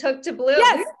risk it took to bloom.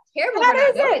 Yes. Terrible for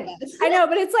not knowing this. I know,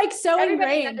 but it's like so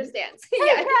everybody ingrained. Understands.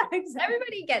 Yeah, exactly.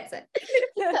 Everybody gets it.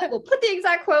 We'll put the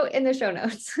exact quote in the show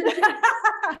notes.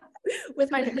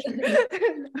 With my picture.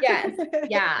 Yes.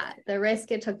 Yeah. The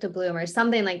risk it took to bloom or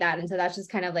something like that. And so that's just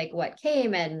kind of like what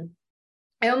came. And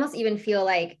I almost even feel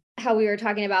like how we were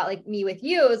talking about like me with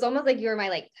you, it's almost like you were my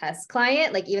like test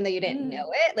client, like even though you didn't know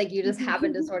it, like you just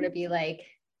happened to sort of be like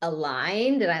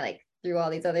aligned, and I like threw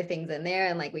all these other things in there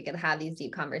and like we could have these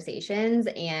deep conversations,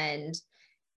 and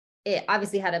it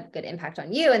obviously had a good impact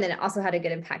on you, and then it also had a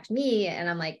good impact on me. And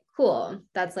I'm like, cool,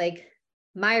 that's like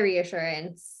my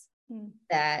reassurance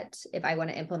that if I want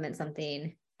to implement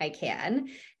something, I can.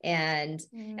 And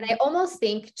I almost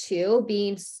think too,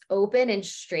 being open and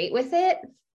straight with it,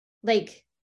 like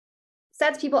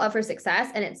sets people up for success,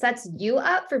 and it sets you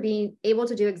up for being able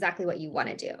to do exactly what you want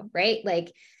to do. Right.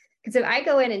 Like, because if I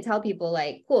go in and tell people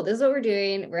like, cool, this is what we're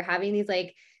doing, we're having these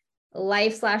like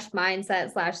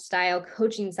life/mindset/ style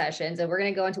coaching sessions, and we're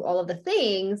going to go into all of the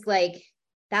things, like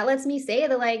that lets me say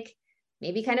the like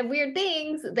maybe kind of weird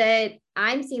things that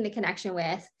I'm seeing the connection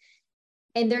with,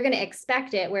 and they're going to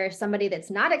expect it, where somebody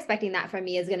that's not expecting that from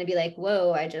me is going to be like,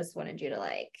 whoa, I just wanted you to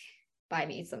like buy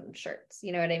me some shirts.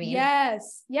 You know what I mean?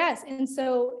 Yes. And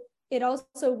so it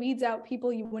also weeds out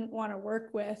people you wouldn't want to work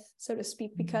with, so to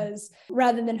speak, because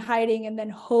rather than hiding and then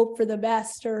hope for the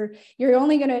best, or you're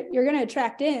going to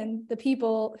attract in the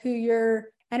people who you're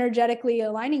energetically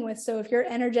aligning with. So if you're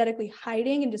energetically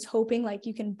hiding and just hoping like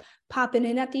you can pop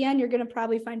in at the end, you're going to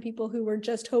probably find people who were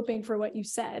just hoping for what you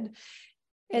said,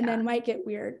 and then might get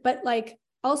weird. But like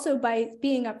also by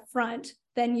being upfront,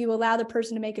 then you allow the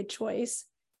person to make a choice.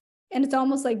 And it's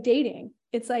almost like dating.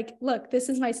 It's like, look, this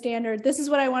is my standard. This is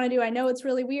what I want to do. I know it's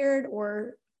really weird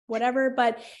or whatever,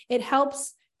 but it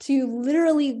helps to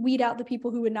literally weed out the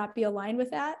people who would not be aligned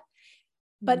with that.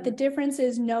 But the difference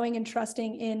is knowing and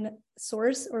trusting in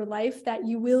source or life that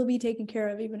you will be taken care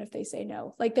of, even if they say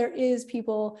no. Like there is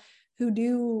people who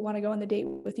do want to go on the date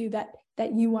with you that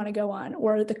you want to go on,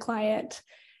 or the client.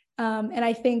 And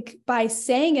I think by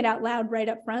saying it out loud right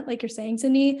up front, like you're saying,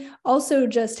 Sydney, also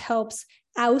just helps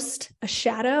oust a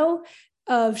shadow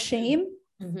of shame.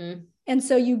 And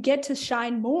so you get to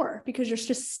shine more because you're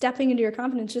just stepping into your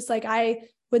confidence. Just like I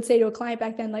would say to a client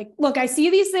back then, like, look, I see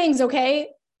these things. Okay.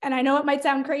 And I know it might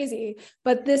sound crazy,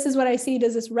 but this is what I see.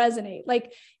 Does this resonate?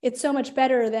 Like, it's so much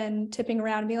better than tipping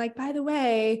around and being like, by the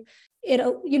way,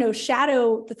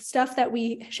 shadow, the stuff that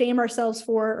we shame ourselves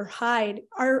for or hide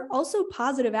are also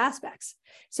positive aspects.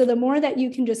 So the more that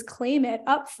you can just claim it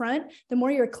up front, the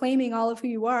more you're claiming all of who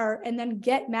you are, and then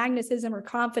get magnetism or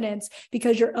confidence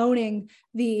because you're owning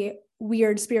the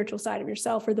weird spiritual side of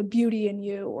yourself or the beauty in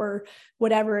you or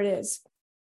whatever it is.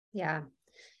 Yeah.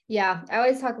 Yeah. I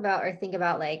always talk about or think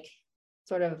about like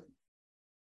sort of,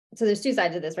 so there's two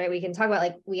sides of this, right? We can talk about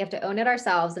like, we have to own it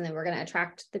ourselves, and then we're going to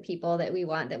attract the people that we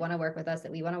want to work with us,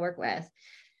 that we want to work with.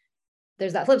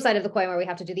 there's that flip side of the coin where we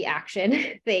have to do the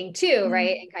action thing too,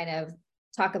 right? And kind of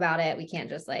talk about it. We can't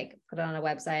just like put it on a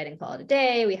website and call it a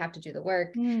day. We have to do the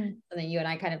work. And then you and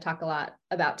I kind of talk a lot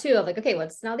about too, of like, okay,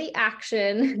 what's now the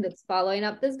action that's following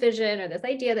up this vision or this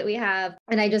idea that we have?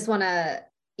 And I just want to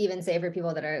even say for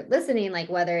people that are listening, like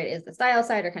whether it is the style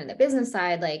side or kind of the business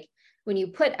side, like when you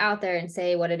put out there and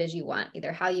say what it is you want,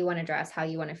 either how you want to dress, how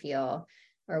you want to feel,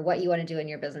 or what you want to do in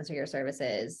your business or your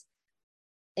services,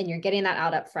 and you're getting that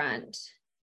out up front,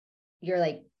 you're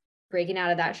like breaking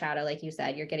out of that shadow. Like you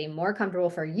said, you're getting more comfortable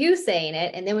for you saying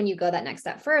it. And then when you go that next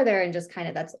step further and just kind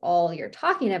of, that's all you're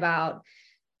talking about,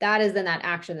 that is then that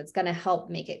action that's going to help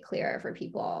make it clearer for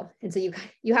people. And so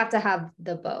you have to have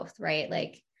the both, right?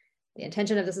 Like the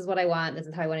intention of this is what I want, this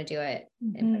is how I want to do it,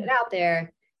 and put it out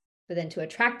there. But then to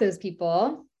attract those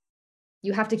people,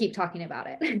 you have to keep talking about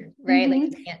it, right? Like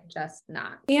you can't just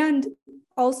not. And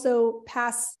also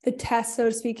pass the test, so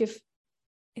to speak, if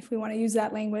we want to use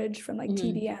that language from like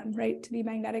TBM, right? To be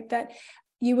magnetic, that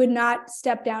you would not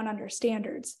step down under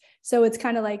standards. So it's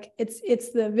kind of like,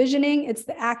 it's the visioning, it's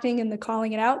the acting and the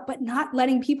calling it out, but not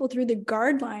letting people through the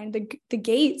guard line, the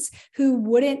gates who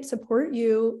wouldn't support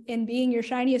you in being your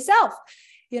shiniest self.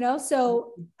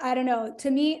 So I don't know. To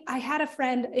me, I had a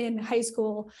friend in high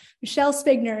school, Michelle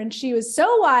Spigner, and she was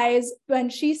so wise when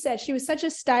she said she was such a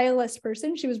stylist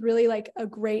person. She was really like a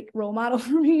great role model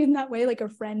for me in that way, like a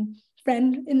friend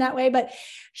in that way. But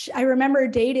I remember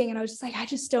dating and I was just like, I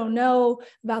just don't know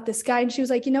about this guy. And she was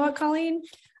like, you know what, Colleen,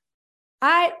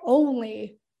 I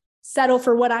only settle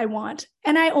for what I want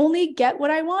and I only get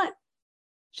what I want.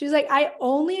 She's like, I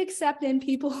only accept in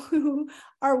people who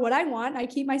are what I want. I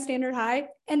keep my standard high.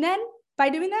 And then by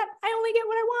doing that, I only get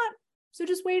what I want. So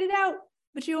just wait it out,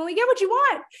 but you only get what you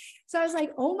want. So I was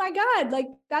like, oh my God, like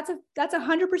that's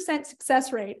 100%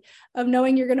 success rate of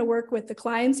knowing you're going to work with the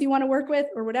clients you want to work with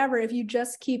or whatever, if you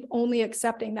just keep only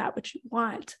accepting that which you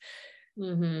want.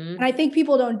 And I think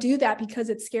people don't do that because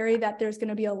it's scary that there's going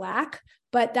to be a lack,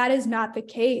 but that is not the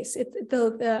case.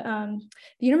 The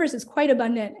universe is quite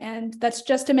abundant, and that's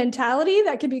just a mentality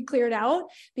that can be cleared out,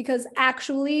 because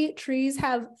actually trees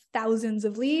have thousands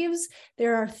of leaves.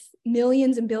 There are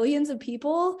millions and billions of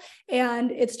people, and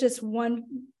it's just one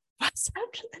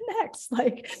step to the next.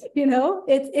 Like,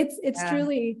 it's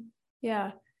truly,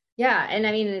 yeah. And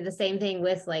I mean, the same thing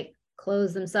with like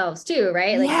clothes themselves too,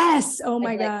 right? Like, yes. Oh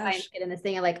my gosh. Clients get in this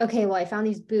thing of like, okay, well, I found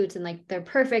these boots and like they're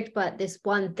perfect, but this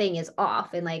one thing is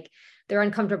off and like they're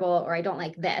uncomfortable, or I don't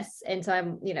like this. And so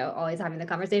I'm, always having the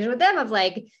conversation with them of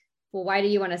like, well, why do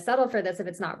you want to settle for this if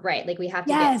it's not right? Like we have to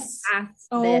get past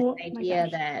this idea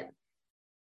that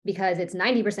because it's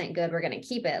 90% good, we're going to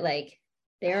keep it. Like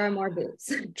there are more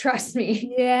boots, trust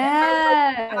me.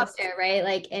 Out there, right?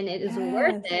 Like, and it is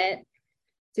worth it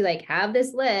to like have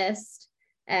this list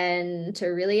and to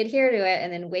really adhere to it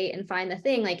and then wait and find the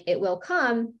thing. Like it will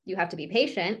come. You have to be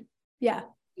patient. Yeah.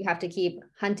 You have to keep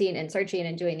hunting and searching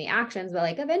and doing the actions, but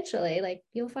like eventually like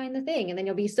you'll find the thing and then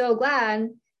you'll be so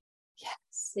glad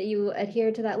that you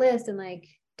adhered to that list and like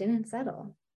didn't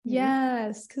settle.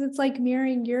 Yes. Cause it's like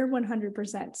mirroring your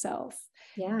 100% self.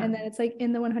 Yeah. And then it's like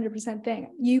in the 100%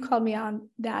 thing. You called me on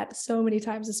that so many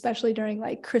times, especially during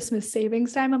like Christmas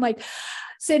savings time. I'm like,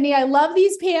 Sydney, I love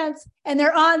these pants and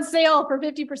they're on sale for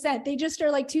 50%. They just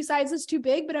are like 2 sizes too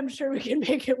big, but I'm sure we can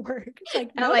make it work. It's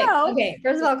like, no. Okay.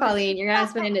 First of all, Colleen, you're going to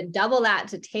spend double that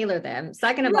to tailor them.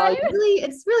 Second of all,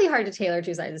 it's really hard to tailor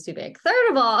 2 sizes too big.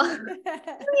 Third of all, I don't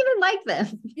even like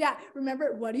them. Yeah.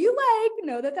 Remember, what do you like?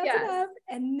 Know that that's enough.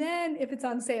 And then if it's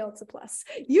on sale, it's a plus.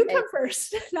 You come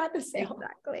first, not the sale.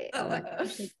 Exactly. Oh my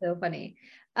gosh. It's so funny.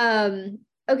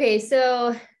 Okay.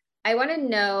 So I want to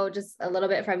know just a little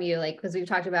bit from you, like, because we've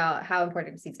talked about how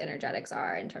important these energetics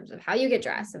are in terms of how you get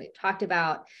dressed. And we've talked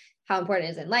about how important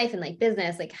it is in life and like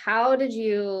business. Like, how did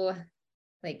you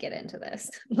like get into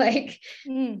this? Like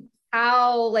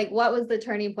how, like, what was the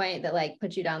turning point that like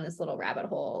put you down this little rabbit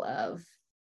hole of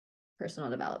personal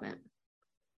development?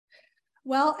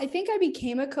 Well, I think I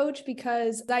became a coach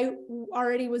because I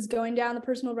already was going down the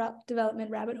personal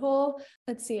development rabbit hole.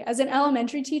 Let's see, as an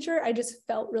elementary teacher, I just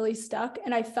felt really stuck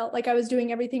and I felt like I was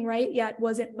doing everything right, yet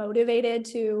wasn't motivated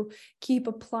to keep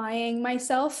applying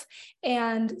myself.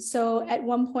 And so at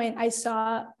one point I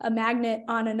saw a magnet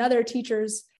on another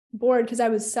teacher's board because I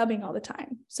was subbing all the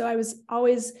time. So I was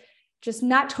always just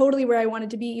not totally where I wanted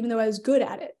to be, even though I was good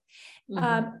at it.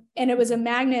 And it was a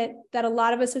magnet that a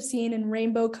lot of us have seen in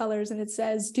rainbow colors. And it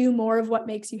says, do more of what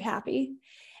makes you happy.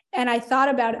 And I thought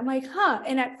about it. I'm like,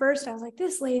 And at first I was like,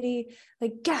 this lady,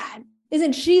 like, God,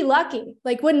 isn't she lucky?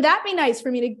 Like, wouldn't that be nice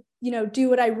for me to, do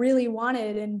what I really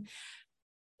wanted? And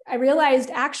I realized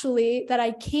actually that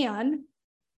I can,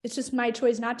 it's just my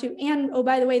choice not to. And oh,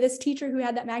 by the way, this teacher who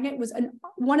had that magnet was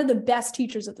one of the best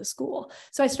teachers at the school.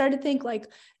 So I started to think like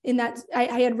in that,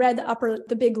 I had read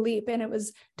The Big Leap, and it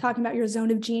was talking about your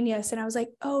zone of genius. And I was like,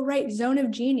 oh, right. Zone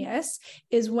of genius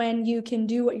is when you can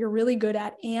do what you're really good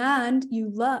at and you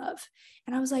love.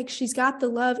 And I was like, she's got the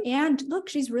love and look,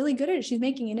 she's really good at it. She's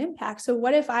making an impact. So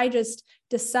what if I just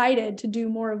decided to do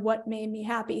more of what made me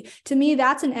happy? To me,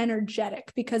 that's an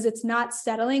energetic, because it's not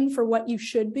settling for what you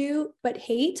should do, but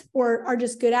hate or are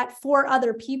just good at for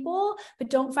other people, but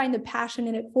don't find the passion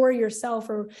in it for yourself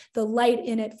or the light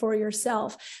in it for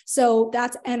yourself. So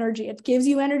that's energy. It gives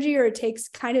you energy or it takes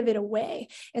kind of it away.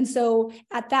 And so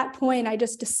at that point, I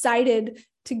just decided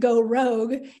to go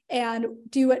rogue and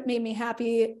do what made me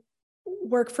happy,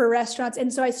 work for restaurants.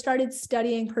 And so I started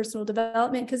studying personal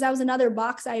development, because that was another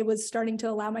box I was starting to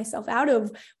allow myself out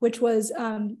of, which was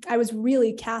I was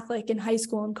really Catholic in high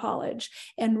school and college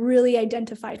and really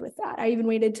identified with that. I even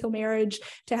waited till marriage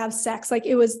to have sex. Like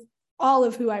it was all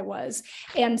of who I was.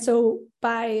 And so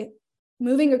by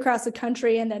moving across the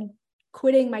country and then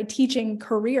quitting my teaching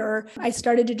career, I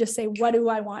started to just say, what do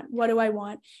I want? What do I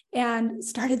want? And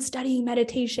started studying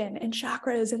meditation and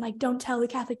chakras and like, don't tell the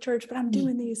Catholic Church, but I'm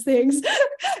doing these things.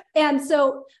 And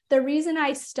so the reason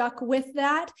I stuck with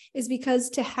that is because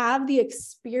to have the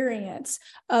experience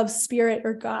of spirit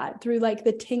or God through like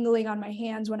the tingling on my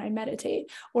hands when I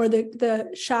meditate, or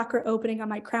the chakra opening on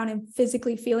my crown and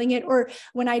physically feeling it, or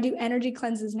when I do energy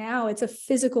cleanses now, it's a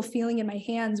physical feeling in my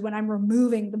hands when I'm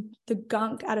removing the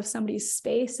gunk out of somebody's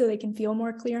space so they can feel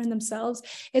more clear in themselves.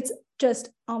 It's just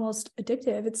almost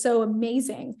addictive. It's so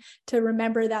amazing to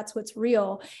remember that's what's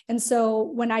real. And so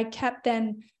when I kept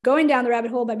then going down the rabbit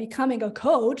hole by becoming a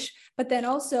coach, but then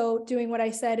also doing what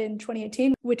I said in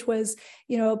 2018, which was,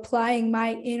 applying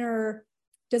my inner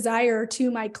desire to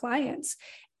my clients,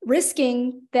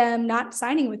 risking them not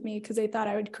signing with me because they thought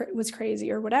I was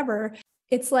crazy or whatever.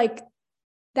 It's like,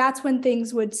 that's when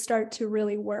things would start to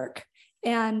really work.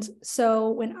 And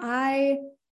so when I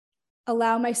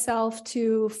allow myself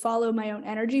to follow my own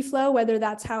energy flow, whether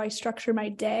that's how I structure my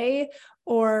day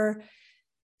or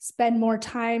spend more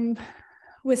time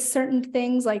with certain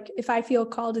things, like if I feel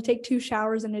called to take 2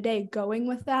 showers in a day, going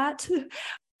with that,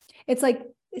 it's like,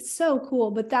 it's so cool.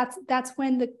 But that's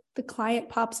when the client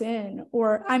pops in,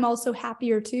 or I'm also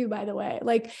happier too, by the way.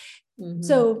 Like,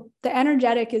 so the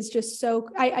energetic is just so,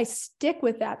 I stick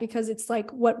with that because it's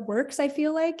like what works. I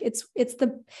feel like it's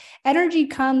the energy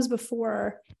comes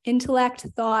before intellect,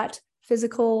 thought,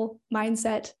 physical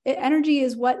mindset. Energy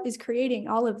is what is creating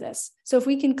all of this. So if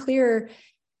we can clear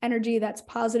energy that's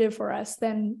positive for us,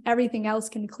 then everything else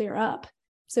can clear up.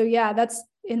 So yeah, that's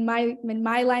in my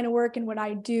line of work and what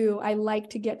I do. I like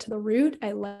to get to the root.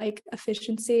 I like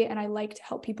efficiency, and I like to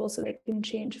help people so they can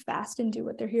change fast and do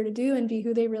what they're here to do and be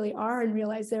who they really are and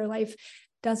realize their life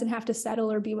doesn't have to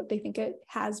settle or be what they think it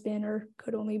has been or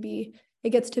could only be. It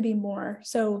gets to be more.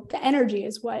 So the energy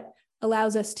is what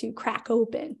allows us to crack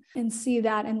open and see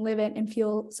that and live it and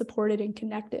feel supported and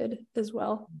connected as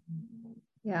well.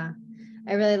 Yeah.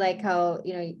 I really like how,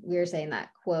 we were saying that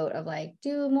quote of like,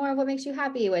 do more of what makes you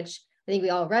happy, which I think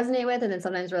we all resonate with. And then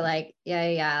sometimes we're like,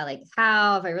 yeah, like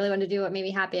how, if I really want to do what made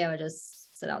me happy, I would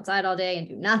just sit outside all day and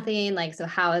do nothing. Like, so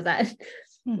how is that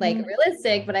like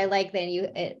realistic? But I like that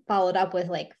it followed up with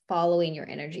like following your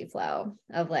energy flow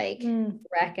of like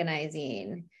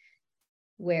recognizing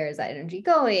where is that energy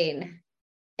going.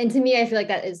 And to me, I feel like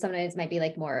that is sometimes might be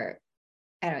like more,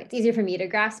 I don't know, it's easier for me to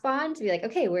grasp on, to be like,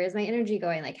 okay, where is my energy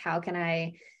going? Like, how can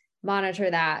I monitor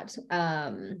that?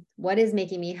 What is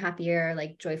making me happier,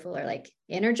 like joyful or like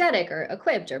energetic or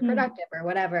equipped or productive or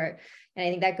whatever. And I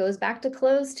think that goes back to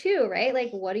clothes too, right?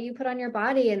 Like, what do you put on your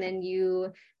body? And then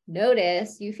you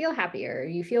notice you feel happier,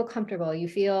 you feel comfortable, you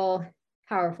feel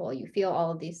powerful, you feel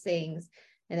all of these things.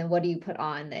 And then what do you put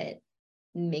on that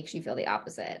makes you feel the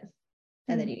opposite?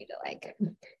 And then you need to like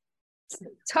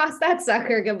toss that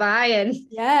sucker goodbye and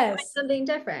find something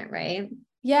different, right?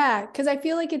 Yeah, because I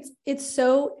feel like it's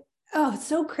so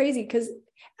crazy, because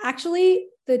actually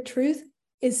the truth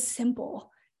is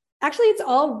simple. Actually, it's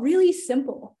all really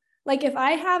simple. Like if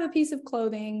I have a piece of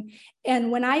clothing and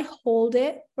when I hold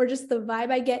it, or just the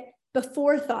vibe I get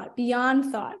before thought,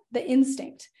 beyond thought, the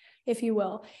instinct, if you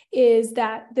will, is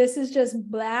that this is just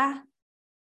blah.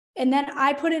 And then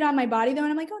I put it on my body though,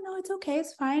 and I'm like, oh no, it's okay,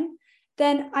 it's fine.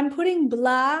 Then I'm putting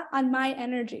blah on my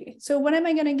energy. So what am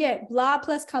I going to get? Blah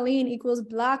plus Colleen equals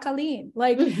blah Colleen.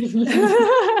 Like,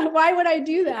 why would I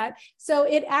do that? So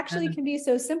it actually can be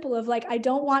so simple of like, I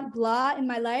don't want blah in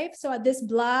my life. So this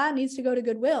blah needs to go to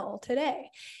Goodwill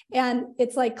today. And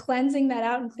it's like cleansing that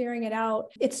out and clearing it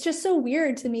out. It's just so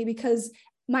weird to me because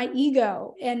my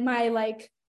ego and my like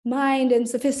mind and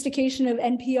sophistication of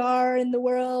NPR in the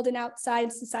world and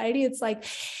outside society. It's like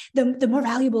the more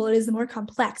valuable it is, the more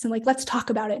complex, and like, let's talk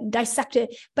about it and dissect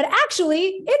it. But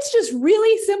actually, it's just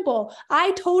really simple.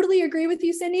 I totally agree with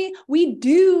you, Cindy. We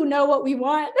do know what we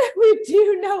want. We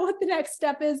do know what the next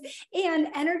step is. And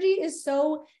energy is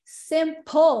so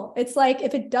simple. It's like,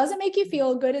 if it doesn't make you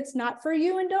feel good, it's not for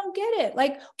you, and don't get it.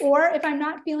 Like, or if I'm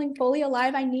not feeling fully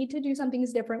alive, I need to do something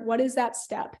different. What is that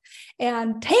step?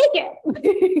 And take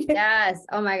it. Yes.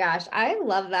 Oh my gosh. I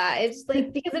love that. It's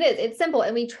like, because it's simple,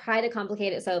 and we try to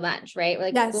complicate it so much, right? We're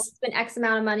like, Yes. we'll spend X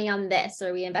amount of money on this,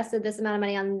 or we invested this amount of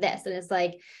money on this. And it's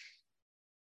like,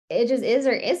 it just is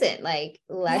or isn't. Like,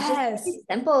 let's just be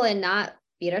simple and not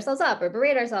beat ourselves up or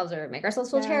berate ourselves or make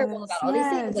ourselves feel terrible about all these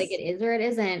things. Like, it is or it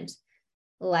isn't.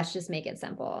 Let's just make it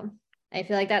simple. I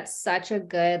feel like that's such a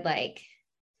good, like,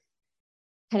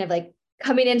 kind of like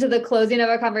coming into the closing of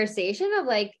a conversation of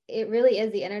like, it really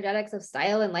is, the energetics of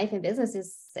style and life and business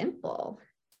is simple.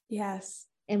 Yes.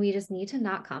 And we just need to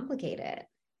not complicate it.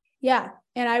 Yeah.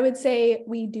 And I would say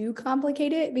we do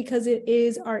complicate it because it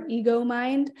is our ego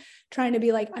mind trying to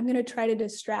be like, I'm going to try to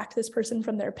distract this person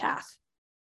from their path.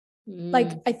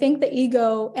 Like, I think the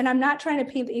ego, and I'm not trying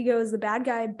to paint the ego as the bad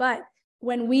guy, but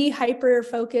when we hyper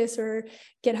focus or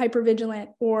get hyper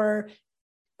vigilant, or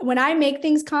when I make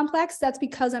things complex, that's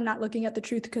because I'm not looking at the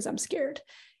truth because I'm scared.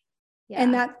 Yeah.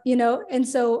 And that, and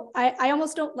so I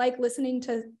almost don't like listening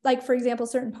to, like, for example,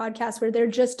 certain podcasts where they're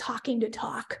just talking to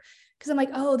talk, because I'm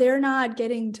like, oh, they're not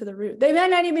getting to the root. They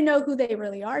might not even know who they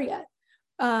really are yet.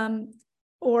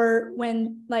 Or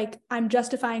when, like, I'm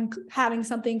justifying having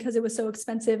something because it was so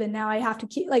expensive and now I have to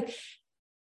keep, like,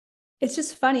 it's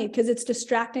just funny because it's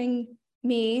distracting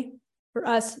me, or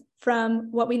us,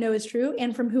 from what we know is true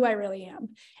and from who I really am.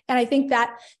 And I think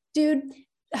that, dude,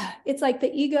 it's like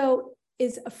the ego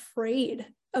is afraid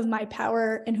of my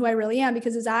power and who I really am,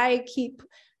 because as I keep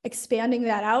expanding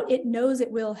that out, it knows it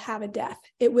will have a death.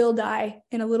 It will die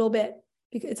in a little bit,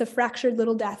 because it's a fractured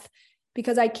little death,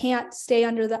 because I can't stay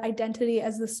under the identity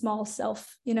as the small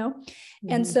self,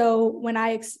 And so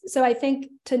so I think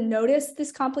to notice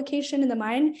this complication in the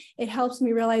mind, it helps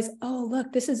me realize, oh,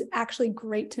 look, this is actually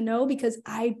great to know, because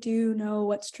I do know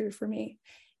what's true for me.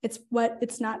 It's what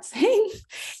it's not saying.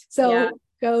 So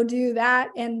go do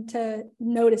that, and to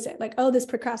notice it, like, oh, this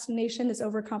procrastination, this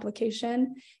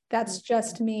overcomplication, that's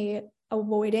just me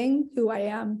avoiding who I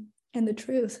am and the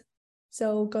truth.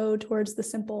 So go towards the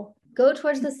simple. Go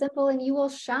towards the simple and you will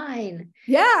shine.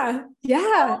 Yeah.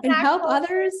 And help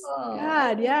others.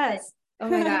 God, yes. Oh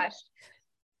my gosh.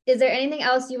 Is there anything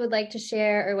else you would like to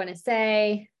share or want to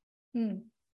say from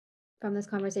this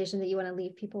conversation that you want to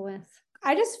leave people with?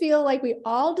 I just feel like we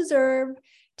all deserve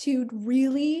to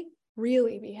really,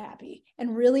 really be happy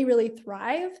and really, really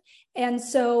thrive. And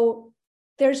so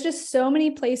there's just so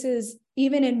many places,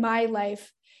 even in my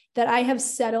life, that I have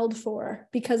settled for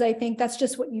because I think that's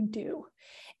just what you do.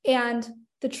 And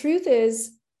the truth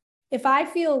is, if I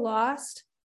feel lost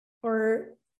or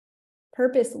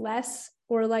purposeless,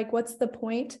 or like, what's the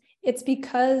point? It's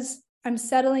because I'm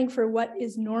settling for what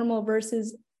is normal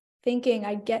versus thinking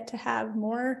I get to have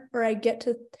more, or I get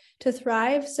to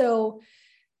thrive. So,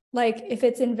 like, if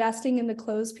it's investing in the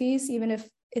clothes piece, even if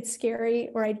it's scary,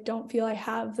 or I don't feel I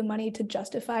have the money to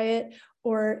justify it,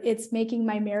 or it's making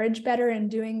my marriage better and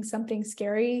doing something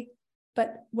scary,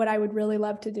 but what I would really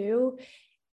love to do,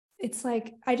 it's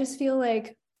like, I just feel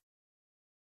like,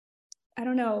 I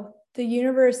don't know, the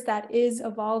universe that is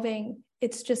evolving,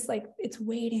 it's just like, it's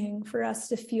waiting for us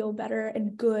to feel better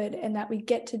and good, and that we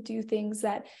get to do things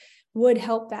that would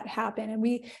help that happen.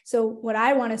 And so what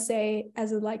I want to say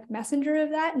as a like messenger of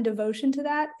that and devotion to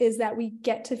that is that we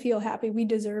get to feel happy. We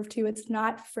deserve to. It's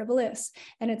not frivolous,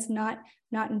 and it's not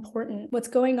important. What's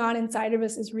going on inside of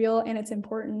us is real, and it's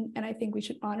important. And I think we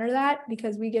should honor that,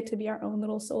 because we get to be our own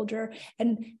little soldier.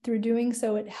 And through doing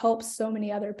so, it helps so many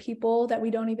other people that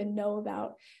we don't even know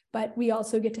about, but we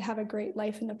also get to have a great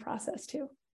life in the process too.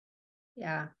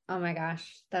 Yeah. Oh my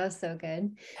gosh. That was so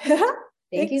good.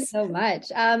 Thank you so much.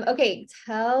 Okay.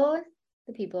 Tell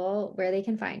the people where they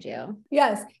can find you.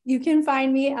 Yes, you can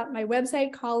find me at my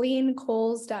website,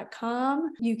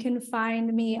 ColleenColes.com. You can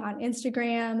find me on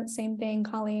Instagram, same thing,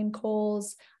 Colleen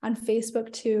Coles, on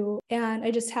Facebook too. And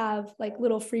I just have like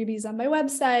little freebies on my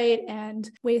website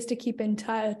and ways to keep in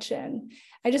touch. And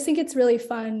I just think it's really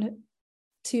fun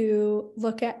to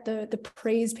look at the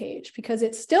praise page, because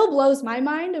it still blows my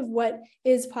mind of what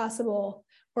is possible,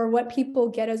 or what people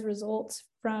get as results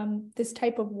from this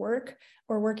type of work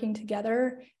or working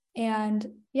together. And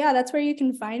yeah, that's where you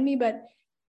can find me, but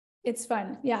it's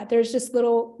fun. Yeah, there's just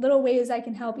little ways I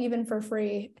can help, even for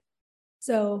free.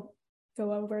 So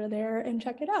go over there and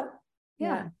check it out.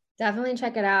 Yeah. Definitely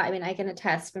check it out. I mean, I can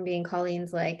attest from being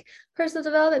Colleen's like personal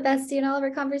development bestie in all of our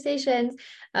conversations.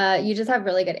 You just have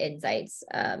really good insights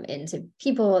into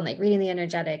people and like reading the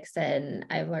energetics. And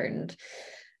I've learned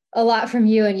a lot from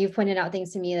you, and you've pointed out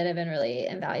things to me that have been really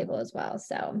invaluable as well.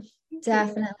 So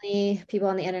definitely people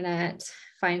on the internet,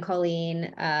 find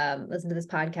Colleen, listen to this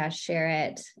podcast, share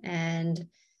it. And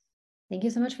thank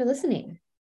you so much for listening.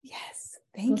 Yes.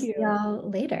 Thank you. See y'all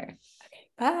later. Okay.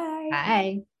 Bye.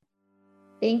 Bye.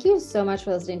 Thank you so much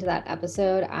for listening to that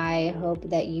episode. I hope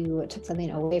that you took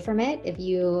something away from it. If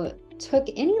you took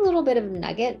any little bit of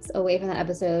nuggets away from that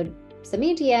episode, send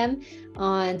me a DM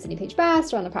on Sydney Page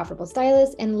Best or on The Profitable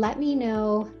Stylist and let me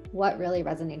know what really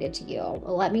resonated to you.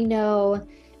 Let me know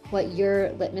what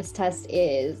your litmus test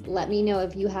is. Let me know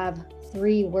if you have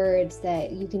 3 words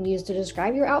that you can use to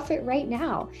describe your outfit right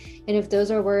now. And if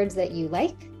those are words that you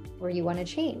like or you want to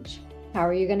change, how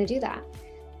are you going to do that?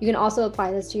 You can also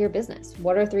apply this to your business.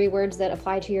 What are 3 words that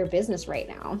apply to your business right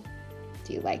now?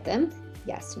 Do you like them?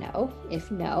 Yes, no.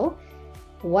 If no,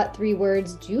 what 3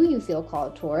 words do you feel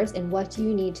called towards, and what do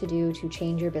you need to do to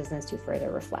change your business to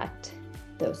further reflect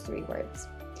those 3 words?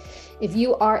 If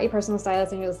you are a personal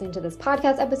stylist and you're listening to this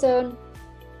podcast episode,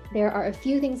 there are a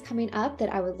few things coming up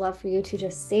that I would love for you to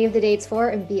just save the dates for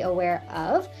and be aware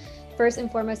of. First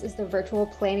and foremost is the virtual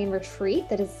planning retreat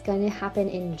that is going to happen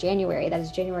in January. That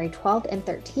is January 12th and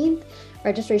 13th.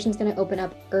 Registration is going to open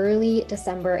up early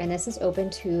December, and this is open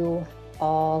to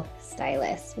all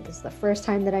stylists. This is the first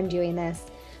time that I'm doing this.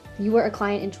 If you were a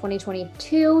client in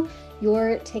 2022,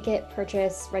 your ticket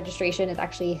purchase registration has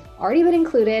actually already been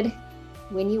included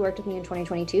when you worked with me in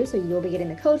 2022, so you will be getting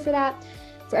the code for that.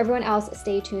 For everyone else,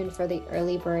 stay tuned for the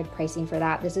early bird pricing for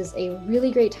that. This is a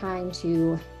really great time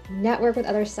to network with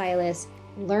other stylists,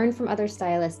 learn from other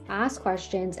stylists, ask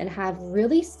questions, and have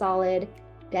really solid,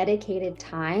 dedicated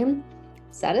time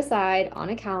set aside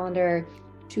on a calendar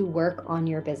to work on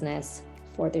your business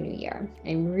for the new year.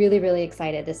 I'm really, really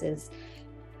excited. This is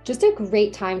just a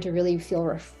great time to really feel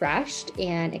refreshed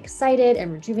and excited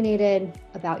and rejuvenated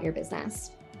about your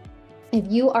business. If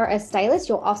you are a stylist,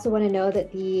 you'll also want to know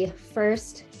that the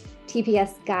first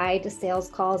TPS guide to sales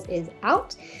calls is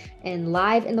out and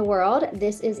live in the world.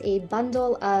 This is a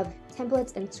bundle of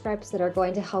templates and scripts that are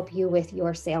going to help you with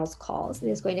your sales calls. It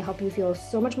is going to help you feel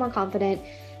so much more confident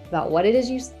about what it is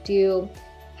you do,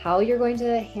 how you're going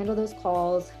to handle those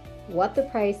calls, what the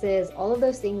price is, all of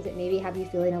those things that maybe have you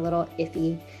feeling a little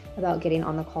iffy about getting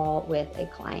on the call with a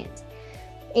client.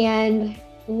 And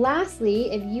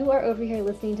lastly, if you are over here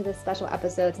listening to this special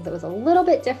episode, since it was a little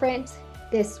bit different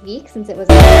this week, since it was